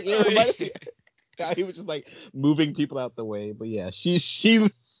 it reminded me. He was just like moving people out the way. But yeah, she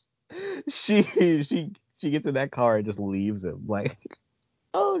gets in that car and just leaves him. Like,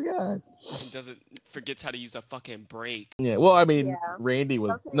 oh god. And forgets how to use a fucking brake. Yeah. Well, I mean, Randy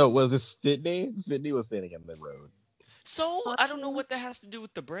was was it Sydney? Sydney was standing in the road. So I don't know what that has to do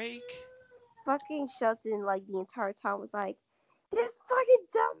with the brake. Fucking Shelton, like the entire time was like, "This fucking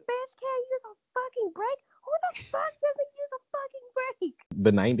dumb bitch can't use a fucking brake. Who the fuck doesn't use a fucking brake?"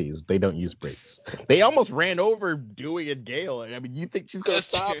 The 90s, they don't use brakes. They almost ran over Dewey and Gale. I mean, you think she's gonna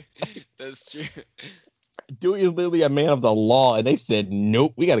stop? True. That's true. Dewey is literally a man of the law, and they said,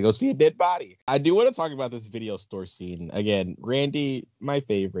 nope, we gotta go see a dead body. I do want to talk about this video store scene. Again, Randy, my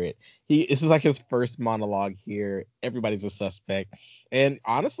favorite. This is like his first monologue here. Everybody's a suspect. And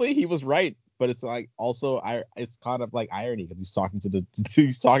honestly, he was right. But it's like also it's kind of like irony because he's talking to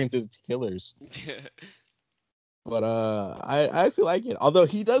the killers. But I actually like it. Although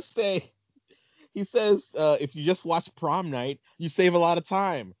he says if you just watch Prom Night, you save a lot of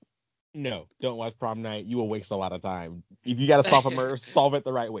time. No, don't watch Prom Night. You will waste a lot of time. If you got to solve a murder, solve it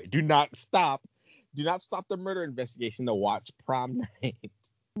the right way. Do not stop the murder investigation to watch Prom Night.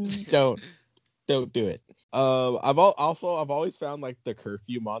 Don't do it. I've always found like the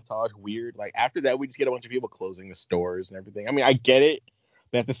curfew montage weird. Like after that, we just get a bunch of people closing the stores and everything. I mean, I get it,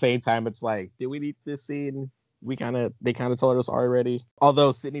 but at the same time, it's like, did we need this scene? They kind of told us already.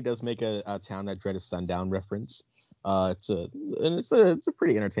 Although Sydney does make a Town That Dreaded Sundown reference. It's a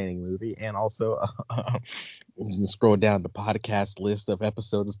pretty entertaining movie, and also you can scroll down the podcast list of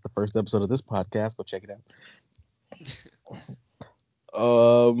episodes. It's the first episode of this podcast. Go check it out.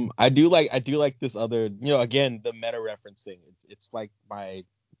 I do like this other, again, the meta referencing. It's like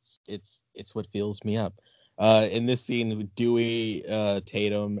it's what fills me up. In this scene, Dewey,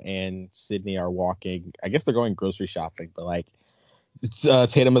 Tatum, and Sydney are walking. I guess they're going grocery shopping, but like,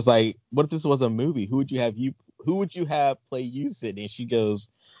 Tatum is like, "What if this was a movie? Who would you have play you, Sydney?" And she goes,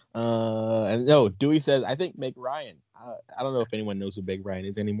 and no, Dewey says, "I think Meg Ryan." I don't know if anyone knows who Meg Ryan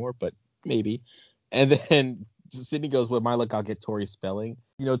is anymore, but maybe. And then Sydney goes, "With my luck, I'll get Tori Spelling."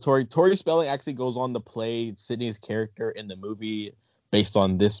 Tori Spelling actually goes on to play Sydney's character in the movie based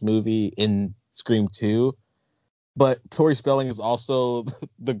on this movie in Scream 2. But Tori Spelling is also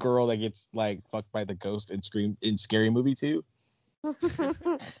the girl that gets like fucked by the ghost in Scary Movie 2.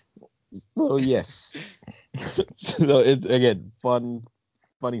 So yes. So it's again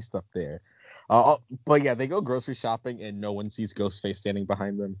funny stuff there. But yeah, they go grocery shopping and no one sees Ghostface standing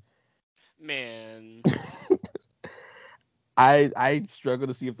behind them. Man. I struggle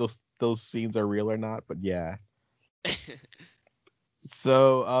to see if those scenes are real or not, but yeah.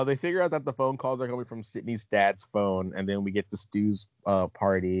 So they figure out that the phone calls are coming from Sydney's dad's phone, and then we get to Stu's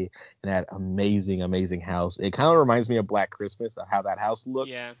party and that amazing house. It kind of reminds me of Black Christmas, how that house looked.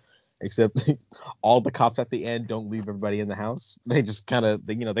 Yeah. Except all the cops at the end don't leave everybody in the house. They just kind of,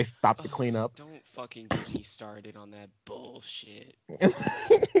 they stop to clean up. Don't fucking get me started on that bullshit.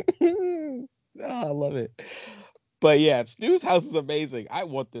 I love it. But yeah, Stu's house is amazing. I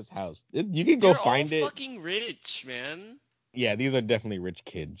want this house. You can go find it. They're all fucking rich, man. Yeah, these are definitely rich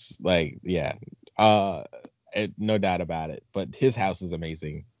kids. Like, yeah, no doubt about it. But his house is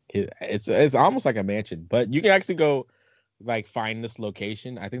amazing. It's almost like a mansion. But you can actually go like find this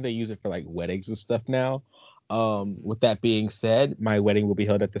location. I think they use it for like weddings and stuff now. With that being said, my wedding will be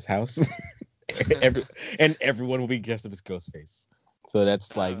held at this house, and everyone will be dressed up as Ghostface. So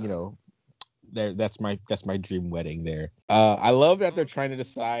that's like that's my dream wedding there. I love that they're trying to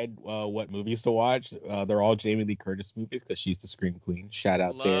decide what movies to watch. They're all Jamie Lee Curtis movies because she's the Scream Queen. Shout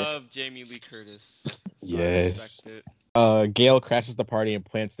out there. Love Jamie Lee Curtis. So yes. I respect it. Gail crashes the party and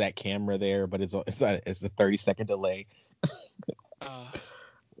plants that camera there, but it's a 30-second delay.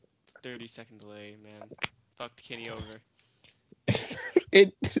 30-second delay, man. Fucked Kenny over.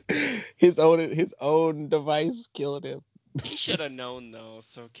 His own device killed him. He should have known though.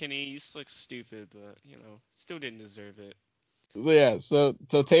 So Kenny, you look stupid, but still didn't deserve it.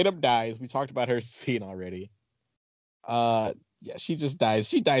 So Tatum dies. We talked about her scene already. Yeah, she just dies.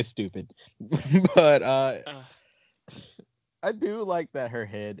 She dies stupid. But I do like that her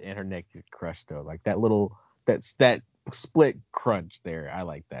head and her neck is crushed though. Like that split crunch there. I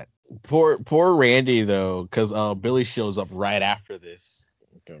like that. Poor Randy though, because Billy shows up right after this.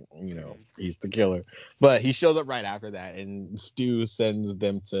 You know, he's the killer. But he shows up right after that, and Stu sends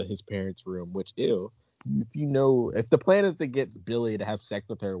them to his parents' room, which if the plan is to get Billy to have sex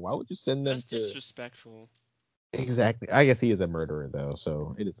with her, why would you send them That's to... disrespectful. Exactly. I guess he is a murderer though,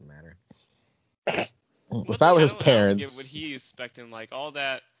 so it doesn't matter. If I I was his don't parents, get what he's expecting. Like all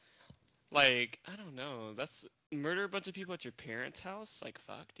that. Like I don't know. That's murder a bunch of people at your parents' house. Like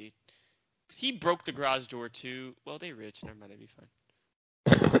fuck, dude. He broke the garage door too. Well, they rich. Never mind. They'd be fine.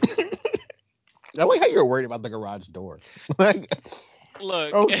 I like how you're worried about the garage door. Like,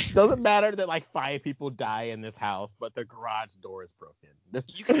 look, doesn't matter that like 5 people die in this house, but the garage door is broken.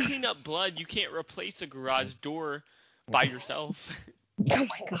 You can clean up blood. You can't replace a garage door by yourself. Oh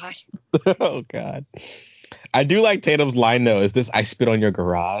my god. Oh god. I do like Tatum's line though. Is this I spit on your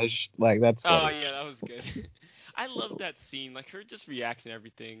garage? Like that's funny. Oh yeah, that was good. I love that scene. Like her just reacting to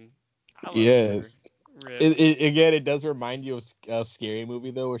everything. I love yes. her. It does remind you of Scary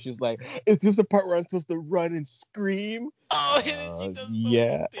Movie though, where she's like, "Is this the part where I'm supposed to run and scream?" Oh, and she does the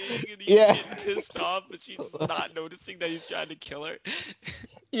yeah. whole thing, and he's getting pissed off, but she's just not noticing that he's trying to kill her.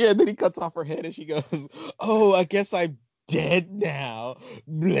 Yeah, and then he cuts off her head, and she goes, "Oh, I guess I'm dead now."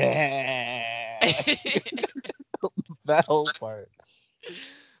 That whole part.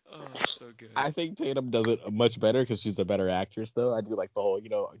 Oh, so good. I think Tatum does it much better because she's a better actress, though. I do like the whole, you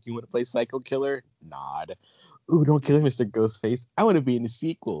want to play Psycho Killer? Nod. Ooh, don't kill Mr. Ghostface. I want to be in the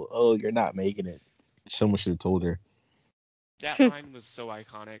sequel. Oh, you're not making it. Someone should have told her. That line was so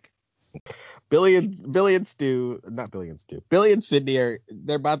iconic. Billy and Stu, not Billy and Stu. Billy and Sydney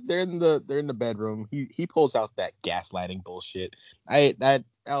they're in the bedroom. He pulls out that gaslighting bullshit. I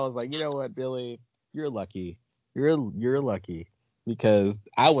was like, you know what, Billy, you're lucky. You're lucky. Because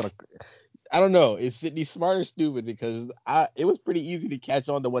I don't know, is Sydney smart or stupid? Because it was pretty easy to catch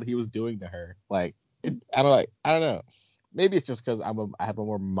on to what he was doing to her. Like, I don't know. Maybe it's just because I have a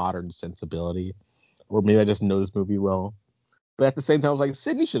more modern sensibility, or maybe I just know this movie well. But at the same time, I was like,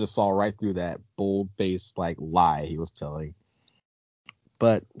 Sydney should have saw right through that bold-faced like lie he was telling.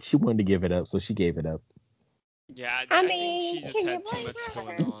 But she wanted to give it up, so she gave it up. Yeah, I think she just had too much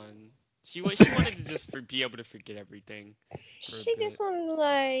going on. She wanted to just be able to forget everything. She just wanted to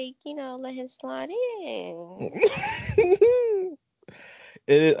let him slide in.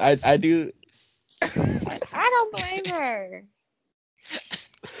 I do. I don't blame her.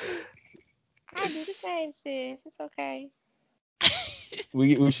 I do the same, sis. It's okay.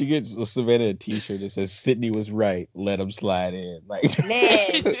 We should get Savanna a T-shirt that says Sydney was right. Let him slide in. Like, man,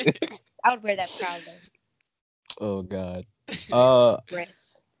 I would wear that proudly. Oh God. Brits.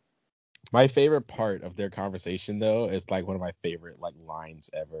 My favorite part of their conversation, though, is like one of my favorite like lines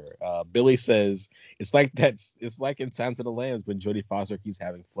ever. Billy says, "It's like in Silence of the Lambs when Jodie Foster keeps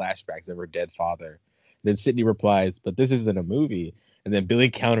having flashbacks of her dead father." Then Sydney replies, "But this isn't a movie." And then Billy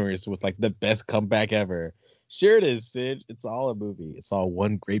counters with like the best comeback ever. "Sure it is, Sid. It's all a movie. It's all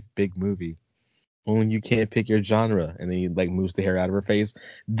one great big movie. Only you can't pick your genre." And then he like moves the hair out of her face.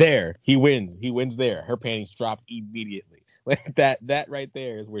 There, he wins. He wins there. Her panties drop immediately. Like that right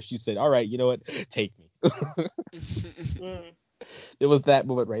there is where she said, "All right, you know what? Take me." It was that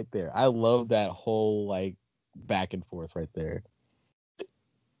moment right there. I love that whole like back and forth right there.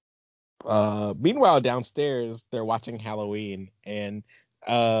 Meanwhile, downstairs they're watching Halloween, and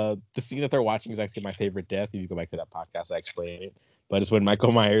the scene that they're watching is actually my favorite death. If you go back to that podcast, I explain it. But it's when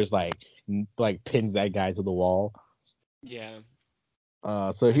Michael Myers like pins that guy to the wall. Yeah.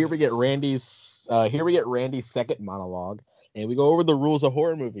 So here we get Randy's second monologue, and we go over the rules of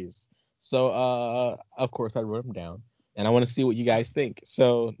horror movies. So of course I wrote them down, and I want to see what you guys think.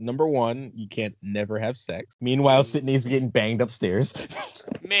 So number 1, you can't never have sex. Meanwhile, Sydney's getting banged upstairs.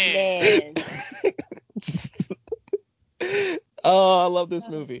 Man. Oh, I love this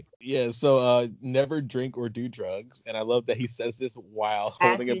movie. Yeah, so never drink or do drugs, and I love that he says this while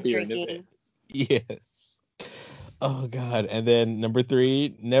holding a beer in his hand. Yes. Oh God. And then number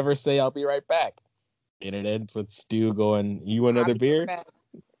 3, never say I'll be right back. And it ends with Stu going, "You want another beer?"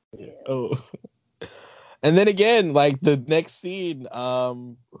 Yeah. Oh. And then again, like the next scene,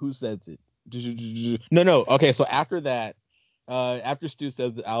 who says it? No. Okay, so after that, after Stu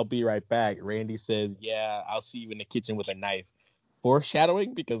says I'll be right back, Randy says, "Yeah, I'll see you in the kitchen with a knife."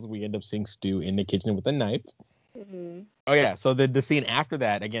 Foreshadowing, because we end up seeing Stu in the kitchen with a knife. Mm-hmm. Oh yeah, so the scene after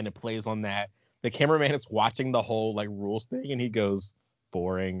that, again, it plays on that the cameraman is watching the whole like rules thing, and he goes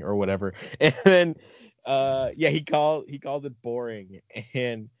boring or whatever, and then he calls it boring,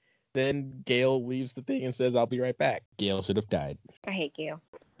 and then Gail leaves the thing and says, "I'll be right back." Gail should have died. I hate Gail.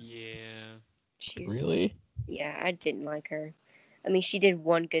 Yeah. Really? Yeah, I didn't like her. I mean, she did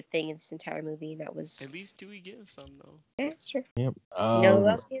one good thing in this entire movie, and that was. At least Dewey getting some though. Yeah, that's true. Yep. You know who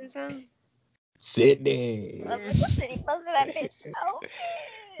else getting some? Sydney. Sydney, close to that bitch. Oh.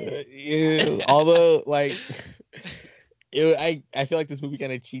 Yeah, although like. I feel like this movie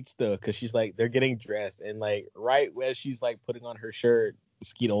kind of cheats though, because she's like they're getting dressed, and like right as she's like putting on her shirt,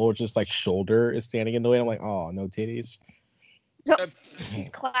 Skeet Ulrich's like shoulder is standing in the way. I'm like, oh, no titties. No, she's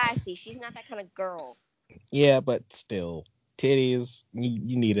classy. She's not that kind of girl. Yeah, but still, titties.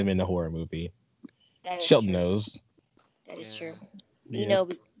 You need them in a horror movie. Shelton knows. That is true. You know,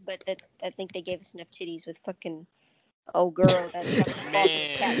 but I think they gave us enough titties with fucking old girl that's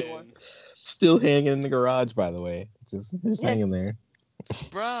fucking cat door. Still hanging in the garage, by the way. Just hanging there.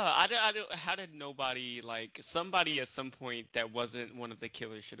 Bruh, I don't. How did nobody, like, somebody at some point that wasn't one of the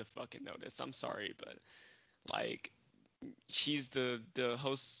killers should have fucking noticed? I'm sorry, but like, she's the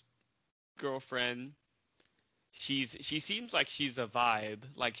host's girlfriend. She seems like she's a vibe,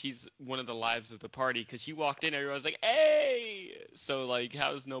 like she's one of the lives of the party, because she walked in, everyone's like, hey! So like,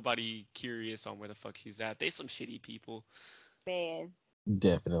 how is nobody curious on where the fuck she's at? They some shitty people. Man.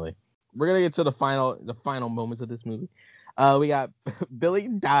 Definitely. We're gonna get to the final moments of this movie. We got Billy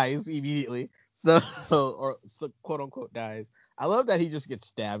dies immediately, so quote unquote dies. I love that he just gets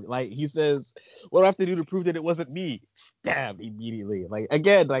stabbed. Like he says, "What do I have to do to prove that it wasn't me?" Stabbed immediately. Like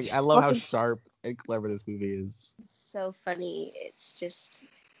again, like I love how sharp and clever this movie is. So funny. It's just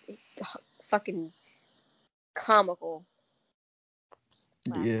fucking comical.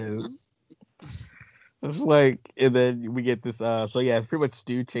 Yes. It's like, and then we get this. So yeah, it's pretty much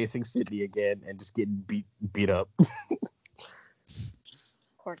Stu chasing Sydney again and just getting beat up.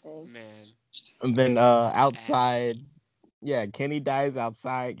 Poor thing. Man. And then outside, yeah, Kenny dies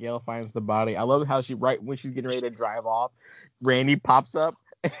outside. Gail finds the body. I love how right when she's getting ready to drive off, Randy pops up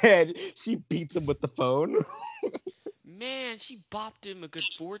and she beats him with the phone. Man, she bopped him a good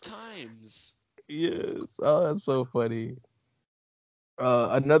 4 times. Yes. Oh, that's so funny.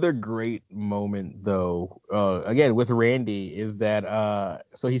 Another great moment though, again with Randy, is that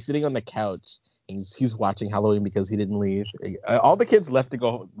so he's sitting on the couch and he's watching Halloween because he didn't leave. All the kids left to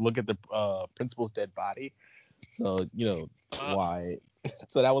go look at the principal's dead body, so you know why.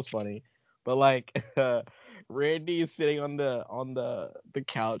 So that was funny. But like Randy is sitting on the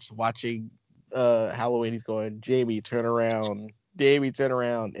couch watching Halloween. He's going, Jamie, turn around. Jamie, turn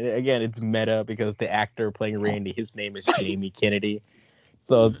around. And again, it's meta because the actor playing Randy, his name is Jamie Kennedy.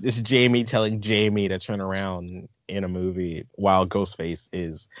 So it's Jamie telling Jamie to turn around in a movie while Ghostface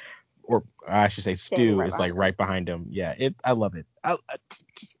is, or I should say Stu is like right behind him. Yeah, I love it.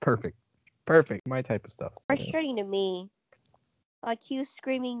 Just perfect. My type of stuff. Frustrating to me. Like he was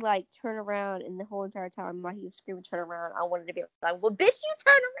screaming like turn around, and the whole entire time while he was screaming turn around, I wanted to be like, well, bitch, you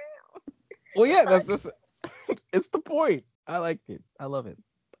turn around. Well, yeah, that's it's the point. I liked it. I love it.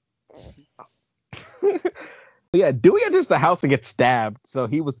 Yeah, Dewey enters the house and gets stabbed, so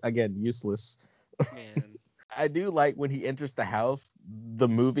he was again useless. Man. I do like when he enters the house, the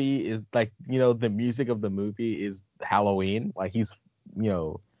movie is like, you know, the music of the movie is Halloween. Like he's, you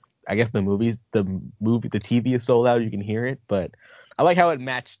know, I guess the TV is so loud you can hear it, but I like how it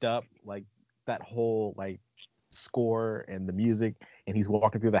matched up, like that whole like score and the music, and he's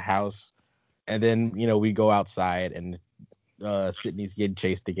walking through the house, and then, you know, we go outside and Sydney's getting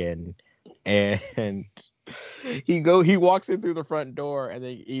chased again, and he walks in through the front door and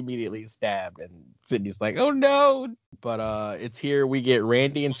then immediately stabbed, and Sydney's like, oh no. But it's here we get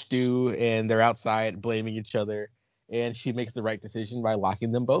Randy and Stu, and they're outside blaming each other, and she makes the right decision by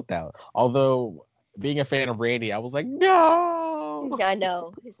locking them both out. Although being a fan of Randy, I was like, no. I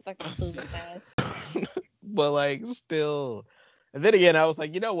know, his fucking clueless ass. But like still, and then again I was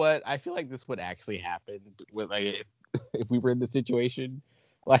like, you know what, I feel like this would actually happen with like if we were in this situation.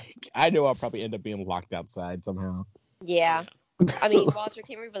 Like, I know I'll probably end up being locked outside somehow. Yeah. I mean, Walter,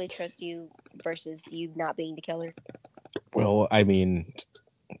 can we really trust you versus you not being the killer? Well, I mean,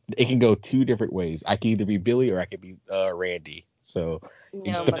 it can go 2 different ways. I can either be Billy or I can be Randy. So it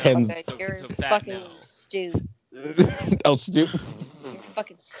just depends. You're fucking Stu. Oh, Stu. You're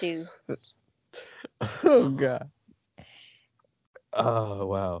fucking Stu. Oh God. Oh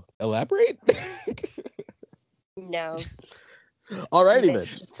wow. Elaborate? No. Alrighty then.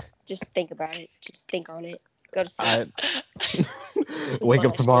 Just think about it. Just think on it. Go to sleep. Wake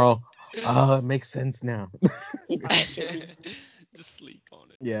up tomorrow. It makes sense now. Just to sleep on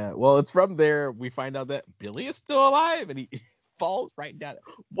it. Yeah, well, it's from there we find out that Billy is still alive, and he falls right down.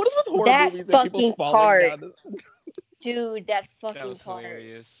 What is with horror movies and people falling down? Dude, that That was part.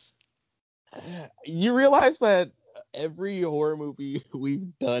 hilarious. You realize that every horror movie we've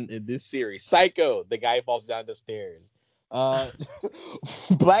done in this series, Psycho, the guy falls down the stairs.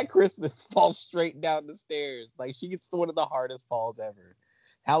 Black Christmas falls straight down the stairs. Like, she gets one of the hardest falls ever.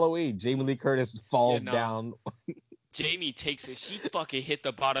 Halloween, Jamie Lee Curtis falls down. Jamie takes it. She fucking hit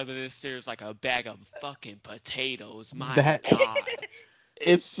the bottom of the stairs like a bag of fucking potatoes. My God.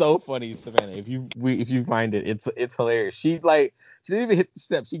 It's so funny, Savanna. If you find it, it's hilarious. She didn't even hit the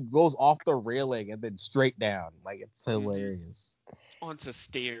steps. She goes off the railing and then straight down. Like, it's hilarious. Onto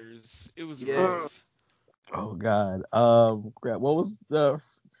stairs. It was rough. Oh God. What was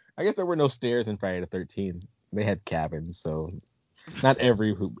I guess there were no stairs in Friday the 13th. They had cabins, so not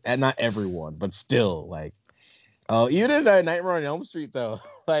everyone, but still, like, even in Nightmare on Elm Street though,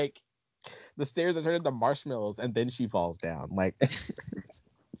 like, the stairs are turned into marshmallows and then she falls down. Like,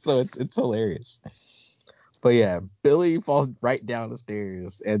 so it's hilarious. But yeah, Billy falls right down the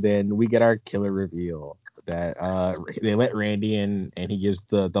stairs, and then we get our killer reveal that they let Randy in, and he gives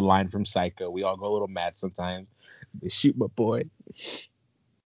the line from Psycho. We all go a little mad sometimes. They shoot my boy.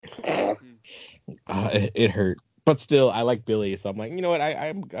 It hurt, but still, I like Billy, so I'm like, you know what,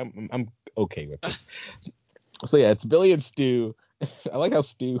 I'm okay with this. So yeah, it's Billy and Stu. I like how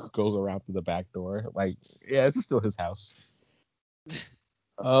Stu goes around through the back door. Like, yeah, this is still his house.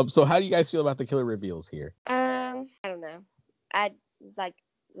 So how do you guys feel about the killer reveals here? I don't know. I like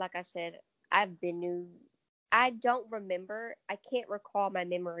I said, I've been new. I don't remember. I can't recall my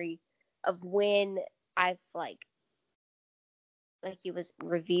memory of when I've like it was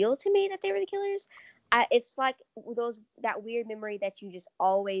revealed to me that they were the killers. It's like that weird memory that you just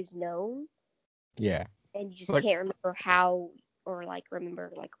always know. Yeah. And you just can't remember how, or like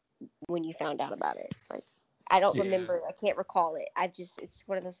remember like when you found out about it. Like, I don't remember. I can't recall it. It's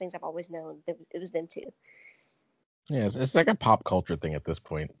one of those things I've always known that it was them too. Yeah, it's like a pop culture thing at this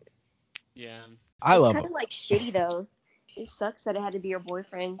point. Yeah. I love it. It's kind of like shitty though. It sucks that it had to be your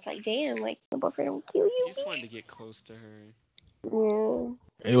boyfriend. It's like, damn, like the boyfriend will kill you. You just wanted to get close to her.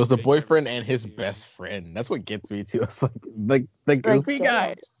 Yeah. It was the boyfriend and his best friend. That's what gets me too. It's like the goofy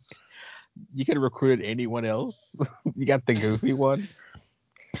guy. You could have recruited anyone else. You got the goofy one.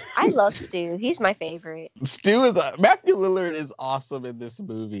 I love Stu. He's my favorite. Matthew Lillard is awesome in this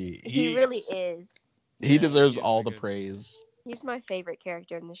movie. He really is. He deserves all the praise. He's my favorite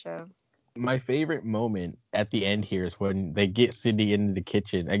character in the show. My favorite moment at the end here is when they get Cindy into the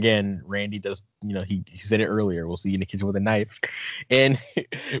kitchen. Again, Randy does, he said it earlier. We'll see you in the kitchen with a knife. And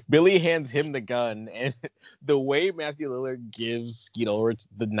Billy hands him the gun. And the way Matthew Lillard gives Skeet Ulrich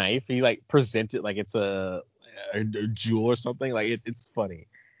the knife, he like presents it like it's a jewel or something. Like, it's funny.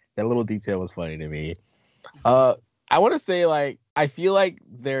 That little detail was funny to me. I want to say, like, I feel like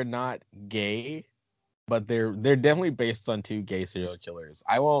they're not gay, but they're definitely based on two gay serial killers.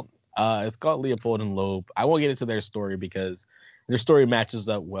 It's called Leopold and Loeb. I won't get into their story because their story matches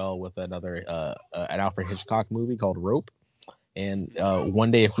up well with another an Alfred Hitchcock movie called Rope. And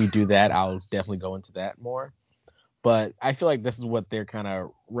one day if we do that, I'll definitely go into that more. But I feel like this is what they're kind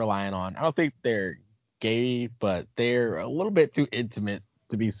of relying on. I don't think they're gay, but they're a little bit too intimate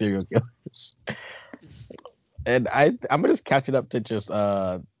to be serial killers. And I'm gonna just catch it up to just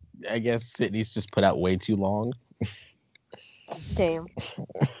I guess Sydney's just put out way too long. Damn.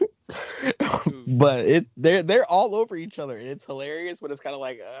 But they're all over each other, and it's hilarious, but it's kind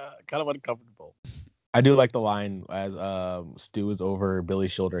of uncomfortable. I do like the line as Stu is over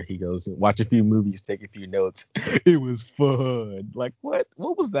Billy's shoulder. He goes, "Watch a few movies, take a few notes. It was fun." Like, what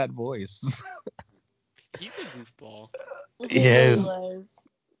was that voice? He's a goofball. Yes. He was.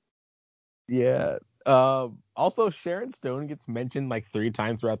 Yeah. Also, Sharon Stone gets mentioned like 3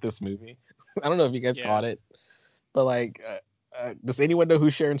 times throughout this movie. I don't know if you guys caught it, but like, does anyone know who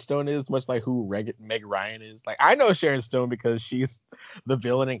Sharon Stone is? Much like who Meg Ryan is. Like, I know Sharon Stone because she's the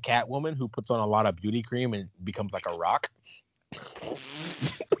villain in Catwoman who puts on a lot of beauty cream and becomes like a rock.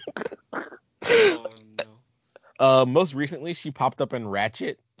 Oh no. Most recently, she popped up in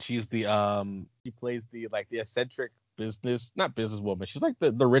Ratchet. She's she plays the eccentric not businesswoman. She's like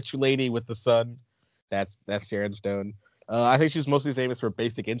the rich lady with the son. That's Sharon Stone. I think she's mostly famous for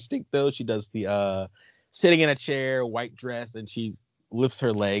Basic Instinct though. She does the sitting in a chair, white dress, and she lifts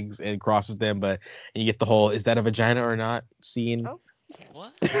her legs and crosses them, and you get the whole "is that a vagina or not" scene. Oh.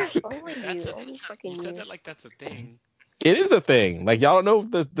 What? You said that like that's a thing. It is a thing. Like, y'all don't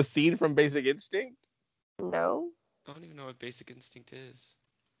know the scene from Basic Instinct? No. I don't even know what Basic Instinct is.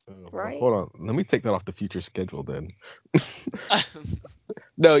 Right? Hold on. Let me take that off the future schedule then.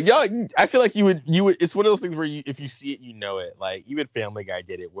 No, y'all. I feel like you would. It's one of those things where if you see it, you know it. Like even Family Guy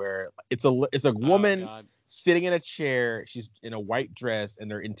did it, where it's a woman sitting in a chair. She's in a white dress, and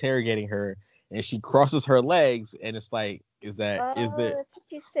they're interrogating her, and she crosses her legs, and it's like, is that? That's what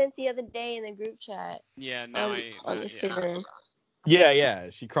you sent the other day in the group chat. Yeah, now on Instagram.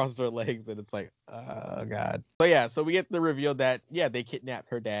 Yeah. She crosses her legs, and it's like, oh god. So yeah, so we get the reveal that they kidnapped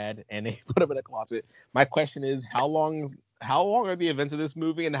her dad and they put him in a closet. My question is, how long are the events of this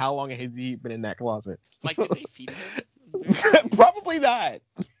movie, and how long has he been in that closet? Like, did they feed him? Probably not.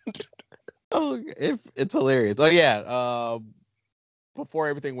 Oh, it's hilarious. Oh yeah. Before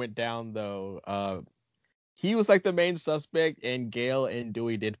everything went down though, he was like the main suspect, and Gail and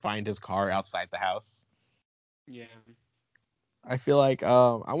Dewey did find his car outside the house. Yeah. I feel like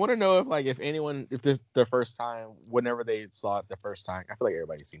I want to know if this the first time, whenever they saw it the first time. I feel like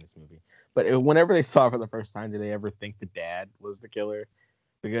everybody's seen this movie, but whenever they saw it for the first time, did they ever think the dad was the killer?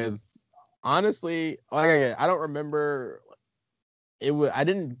 Because honestly, I don't remember. I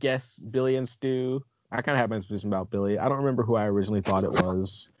didn't guess Billy and Stu. I kind of have my suspicion about Billy. I don't remember who I originally thought it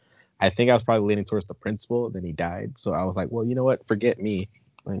was. I think I was probably leaning towards the principal. Then he died, so I was like, well, you know what? Forget me.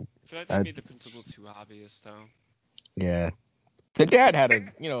 Like, I feel like they made the principal too obvious, though. Yeah. The dad had it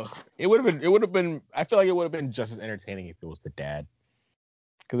would have been, I feel like it would have been just as entertaining if it was the dad.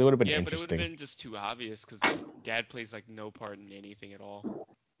 Because it would have been interesting. Yeah, but it would have been just too obvious because dad plays like no part in anything at all.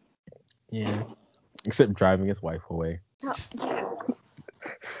 Yeah. Except driving his wife away.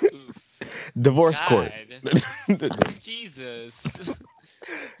 Oof. Divorce court. Jesus.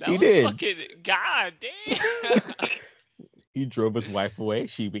 He did. Fucking God damn. He drove his wife away.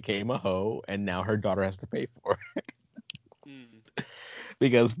 She became a hoe, and now her daughter has to pay for it.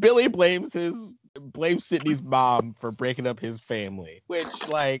 Because Billy blames Sydney's mom for breaking up his family, which,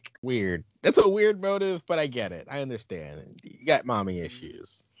 like, weird. It's a weird motive, but I get it. I understand. You got mommy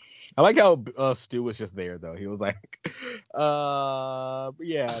issues. I like how Stu was just there, though. He was like,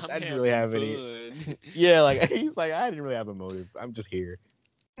 yeah, I didn't really have any. Yeah, like, he's like, I didn't really have a motive. I'm just here.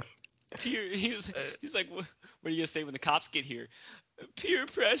 He's like, what are you gonna say when the cops get here? Peer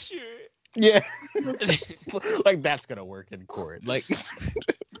pressure. Yeah. Like, that's gonna work in court. Like,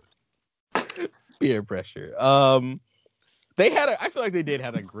 peer pressure. I feel like they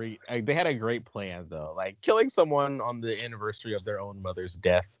had a great plan though. Like, killing someone on the anniversary of their own mother's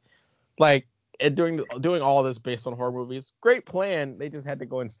death. Like, and doing all this based on horror movies. Great plan. They just had to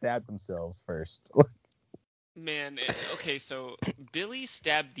go and stab themselves first. Man, okay, so Billy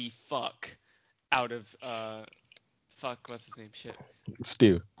stabbed the fuck out of what's his name? Shit.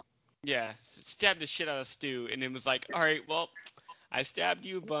 Stu. Yeah, stabbed the shit out of Stu, and then was like, all right, well, I stabbed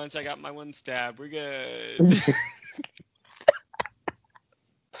you a bunch. I got my one stab. We're good.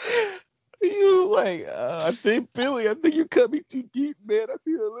 He was like, I think you cut me too deep, man. I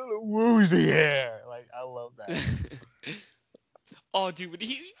feel a little woozy here. Like, I love that. Oh, dude, when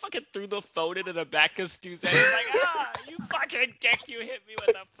he fucking threw the phone into the back of Stu's head, he's like, you fucking dick, you hit me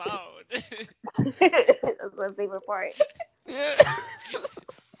with a phone. That's my favorite part. Yeah.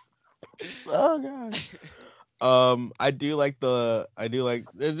 Oh god. I do like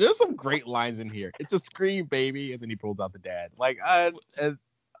there's some great lines in here. It's a scream, baby, and then he pulls out the dad. Like,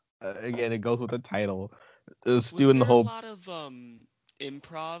 again, it goes with the title. Stu and the whole. Was there a lot of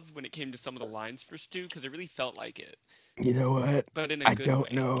improv when it came to some of the lines for Stu? Because it really felt like it. You know what? But in a good way. I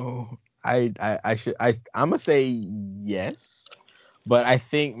don't know. I'm gonna say yes, but I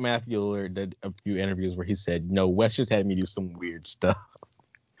think Matthew Lillard did a few interviews where he said, no, Wes just had me do some weird stuff.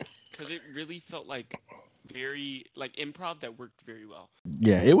 Because it really felt like very, like, improv that worked very well.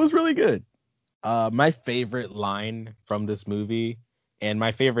 Yeah, it was really good. My favorite line from this movie, and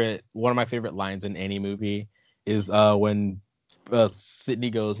one of my favorite lines in any movie, is when Sydney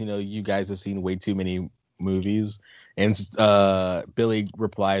goes, you guys have seen way too many movies. And Billy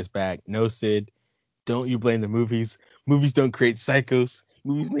replies back, no, Sid, don't you blame the movies. Movies don't create psychos.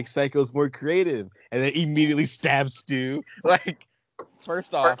 Movies make psychos more creative. And then immediately stabs Stu. Like,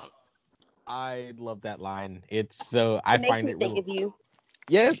 first off, I love that line. It's so, I find it think of you.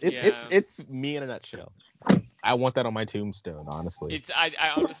 Yes, it's me in a nutshell. I want that on my tombstone, honestly.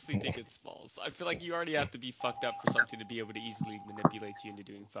 I honestly think it's false. I feel like you already have to be fucked up for something to be able to easily manipulate you into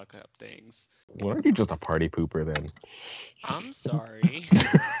doing fuck up things. Well, aren't you just a party pooper then? I'm sorry.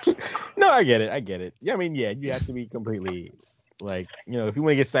 No, I get it. Yeah, I mean, yeah, you have to be completely, like, if you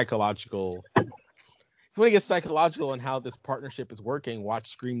want to get psychological. If you want to get psychological on how this partnership is working, watch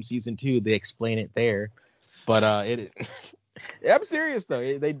Scream Season 2. They explain it there. But I'm serious,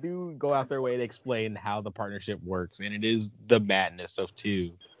 though. They do go out their way to explain how the partnership works, and it is the madness of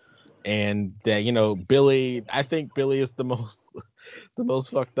two. and that Billy. I think Billy is the most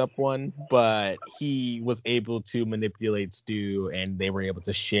fucked up one, but he was able to manipulate Stu, and they were able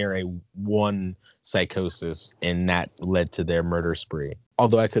to share one psychosis, and that led to their murder spree.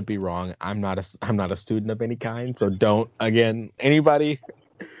 Although I could be wrong, I'm not a student of any kind, so don't, again, anybody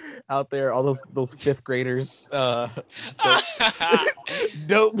out there, all those fifth graders,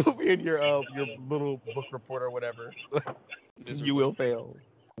 don't put me in your little book report or whatever. You will fail.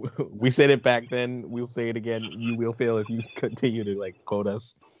 We said it back then. We'll say it again. You will fail if you continue to quote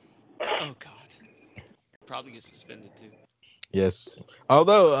us. Oh God. Probably get suspended too. Yes.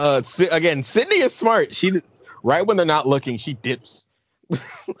 Although again, Sydney is smart. She right when they're not looking, she dips.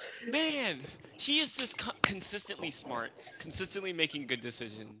 Man, she is just consistently smart, consistently making good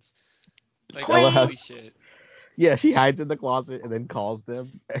decisions. Like holy shit. Yeah, she hides in the closet and then calls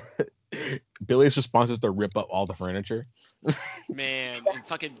them. Billy's response is to rip up all the furniture. Man, and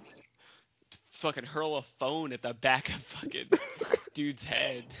fucking hurl a phone at the back of fucking dude's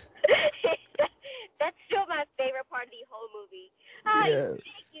head. That's still my favorite part of the whole movie.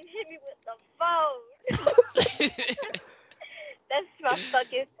 You hit me with the phone. That's my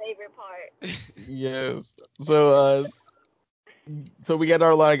fucking favorite part. Yes. So we get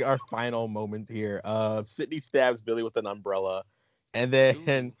our final moment here. Sydney stabs Billy with an umbrella, and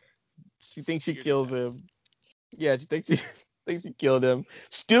then she thinks she kills him. Yeah, she thinks she killed him.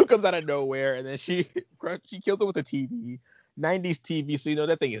 Stu comes out of nowhere, and then she kills him with a TV. 90s TV, so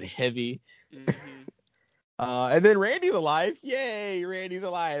that thing is heavy. Mm-hmm. And then Randy's alive. Yay, Randy's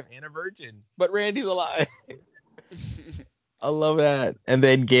alive. And a virgin. But Randy's alive. I love that. And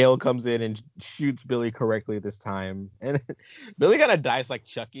then Gail comes in and shoots Billy correctly this time. And Billy kind of dies like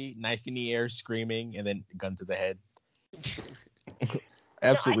Chucky, knife in the air, screaming, and then gun to the head.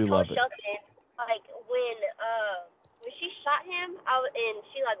 Absolutely love it. Shelton, when she shot him, and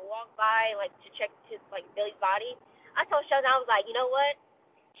she walked by to check his Billy's body, I told Shelton, I was like, you know what?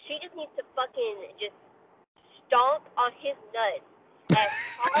 She just needs to fucking just stomp on his nuts as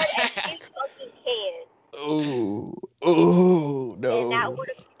hard as she fucking can. Oh no. And that would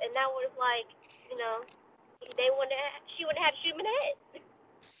have she wouldn't have to shoot him in the head.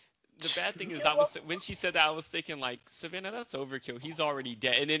 The bad thing is, when she said that, I was thinking Savannah, that's overkill. He's already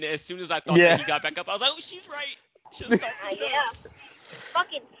dead. And then as soon as I thought that he got back up, I was like, oh, she's right. She'll stomp the nuts.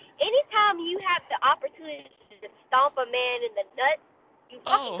 Fucking anytime you have the opportunity to stomp a man in the nuts, you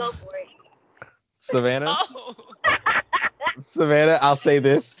fucking go for it. Savannah? Savannah, I'll say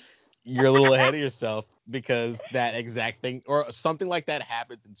this. You're a little ahead of yourself because that exact thing or something like that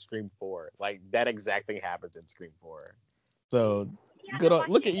happens in Scream 4. That exact thing happens in Scream 4. So, good on.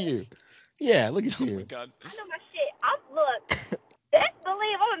 Look at you. Yeah, look at you. Oh my God. I know my shit. Look, best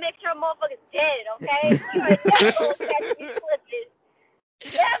believe I'm gonna make sure a motherfucker's dead, okay? You ain't never gonna catch me slipping.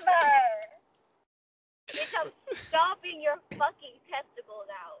 Never! Bitch, I'm stomping your fucking testicles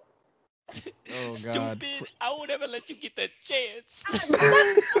out. Oh, God. Stupid. I won't ever let you get that chance. I'm never gonna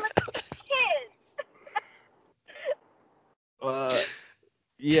let you get that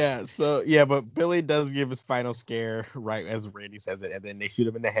chance. But Billy does give his final scare right as Randy says it, and then they shoot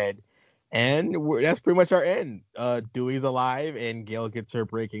him in the head. And that's pretty much our end. Dewey's alive, and Gail gets her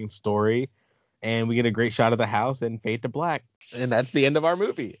breaking story, and we get a great shot of the house and fade to black. And that's the end of our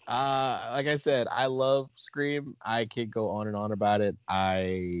movie. Like I said, I love Scream. I could go on and on about it.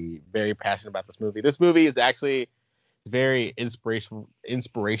 I'm very passionate about this movie. This movie is actually very inspirational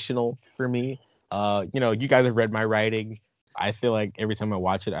for me. You guys have read my writing. I feel like every time I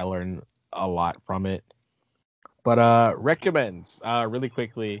watch it, I learn a lot from it. But recommends really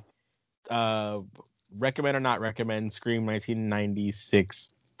quickly. Recommend or not recommend Scream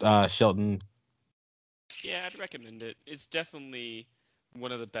 1996, Shelton? Yeah, I'd recommend it. It's definitely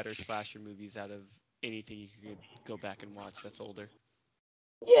one of the better slasher movies out of anything you could go back and watch that's older.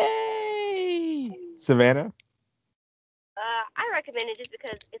 Yay! Savannah? I recommend it just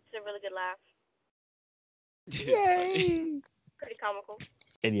because it's a really good laugh. Yay! Pretty comical.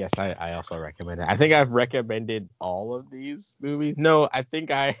 And yes, I also recommend it. I think I've recommended all of these movies. No, I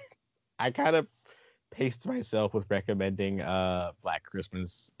think I kind of paced myself with recommending Black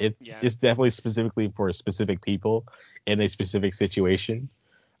Christmas. It's definitely specifically for specific people in a specific situation.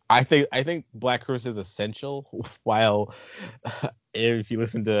 I think Black Christmas is essential. While if you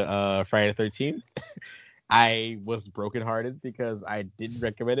listen to Friday the 13th, I was brokenhearted because I didn't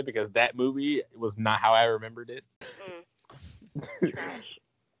recommend it because that movie was not how I remembered it. Trash.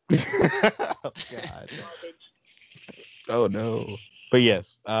 Oh God. Oh no. But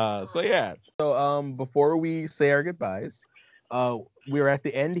yes. So before we say our goodbyes, we're at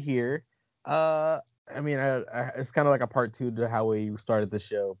the end here. I mean, it's kind of like a part two to how we started the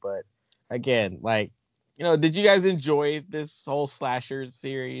show, but again, like, did you guys enjoy this whole slasher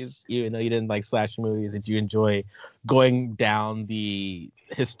series? Even though you didn't like slasher movies, did you enjoy going down the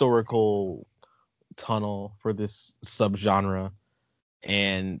historical tunnel for this subgenre?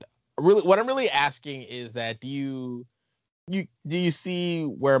 And really, what I'm really asking is that do you see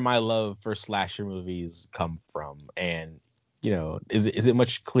where my love for slasher movies come from? And is it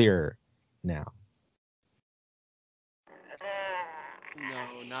much clearer now?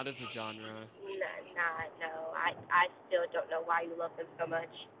 No, not as a genre. No. I still don't know why you love them so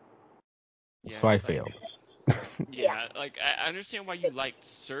much. Yeah, So I failed. Yeah, like I understand why you liked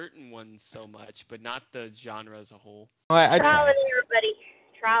certain ones so much, but not the genre as a whole. Trial and error, buddy.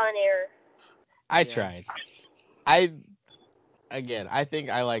 Trial and error. I tried. I think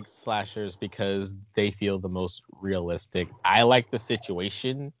I like slashers because they feel the most realistic. I like the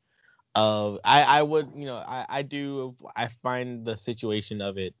situation of I find the situation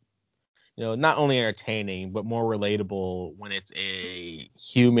of it, not only entertaining but more relatable when it's a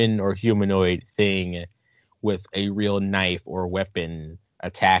human or humanoid thing with a real knife or weapon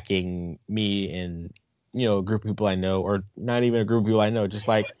attacking me and a group of people I know, or not even a group of people I know, just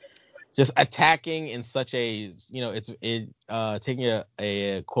attacking in such a taking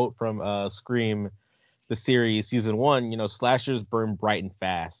a quote from Scream, the series season 1, slashers burn bright and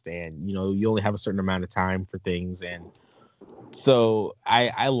fast, and you only have a certain amount of time for things, and so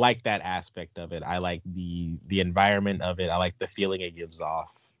I like that aspect of it. I like the environment of it. I like the feeling it gives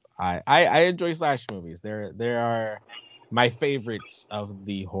off. I enjoy slash movies. They are my favorites of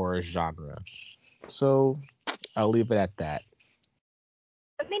the horror genre. So I'll leave it at that.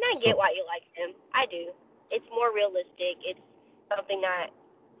 I mean, I get why you like them. I do. It's more realistic. It's something that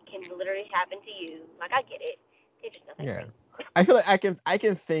can literally happen to you. Like, I get it. It's just nothing. Yeah. I feel like I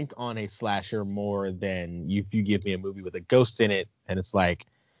can think on a slasher more than if you give me a movie with a ghost in it, and it's like,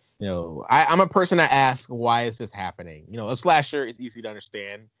 I'm a person that asks, why is this happening? A slasher is easy to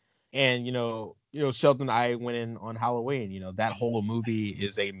understand, and Shelton and I went in on Halloween. That whole movie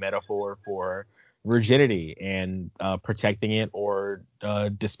is a metaphor for virginity and protecting it or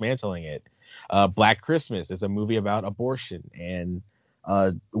dismantling it. Black Christmas is a movie about abortion and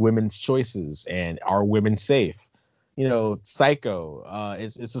women's choices and are women safe. Psycho,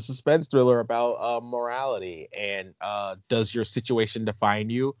 it's a suspense thriller about morality and does your situation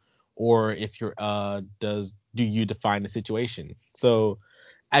define you, or if you're do you define the situation? So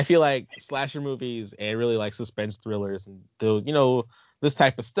I feel like slasher movies and really like suspense thrillers and this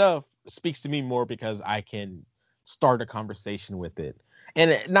type of stuff speaks to me more because I can start a conversation with it.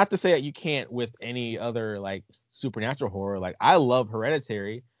 And not to say that you can't with any other like supernatural horror. Like I love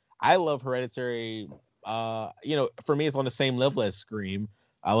Hereditary. For me, it's on the same level as Scream.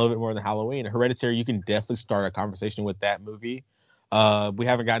 I love it more than Halloween. Hereditary, you can definitely start a conversation with that movie. We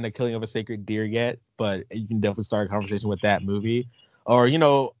haven't gotten to Killing of a Sacred Deer yet, but you can definitely start a conversation with that movie. Or,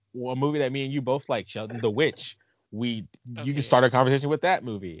 a movie that me and you both like, Shelton, The Witch. You can start a conversation with that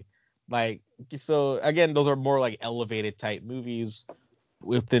movie. Like, so again, those are more like elevated type movies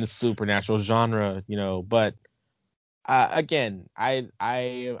within supernatural genre, but again, I'm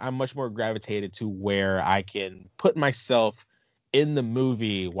much more gravitated to where I can put myself in the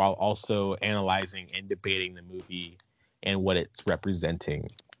movie while also analyzing and debating the movie and what it's representing.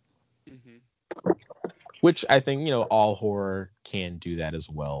 Mm-hmm. Which I think, all horror can do that as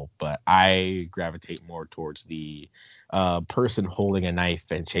well. But I gravitate more towards the person holding a knife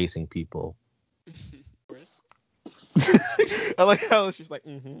and chasing people. I like how she's like,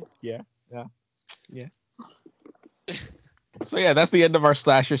 yeah. So yeah, that's the end of our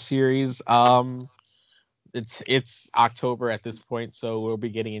slasher series. It's October at this point, so we'll be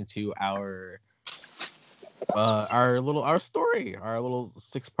getting into our little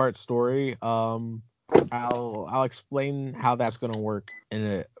 6-part story. I'll explain how that's gonna work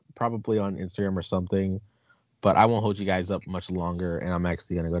probably on Instagram or something, but I won't hold you guys up much longer, and I'm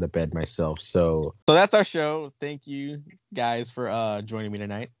actually gonna go to bed myself. So that's our show. Thank you guys for joining me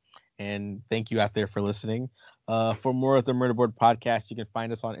tonight. And thank you out there for listening. For more of the Murderboard podcast, you can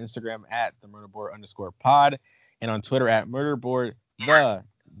find us on Instagram at the Murderboard_pod and on Twitter at Murderboard.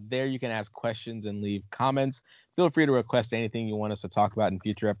 There you can ask questions and leave comments. Feel free to request anything you want us to talk about in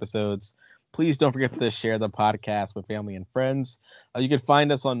future episodes. Please don't forget to share the podcast with family and friends. You can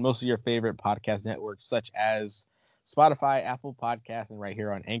find us on most of your favorite podcast networks, such as Spotify, Apple Podcasts, and right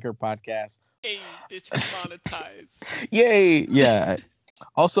here on Anchor Podcasts. Hey, it's monetized. Yay! Yeah.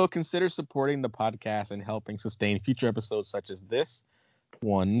 Also, consider supporting the podcast and helping sustain future episodes such as this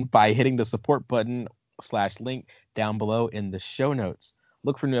one by hitting the support button /link down below in the show notes.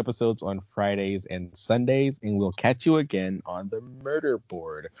 Look for new episodes on Fridays and Sundays, and we'll catch you again on the murder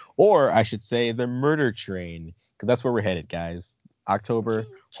board. Or I should say the murder train, because that's where we're headed, guys. October,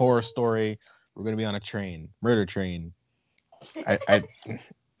 horror story. We're going to be on a train. Murder train.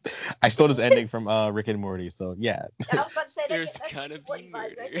 I stole this ending from Rick and Morty, so yeah. I was about to say There's gonna be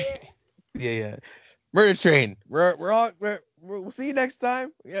murder. Yeah. Murder train. We'll see you next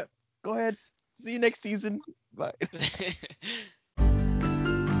time. Yeah. Go ahead. See you next season. Bye.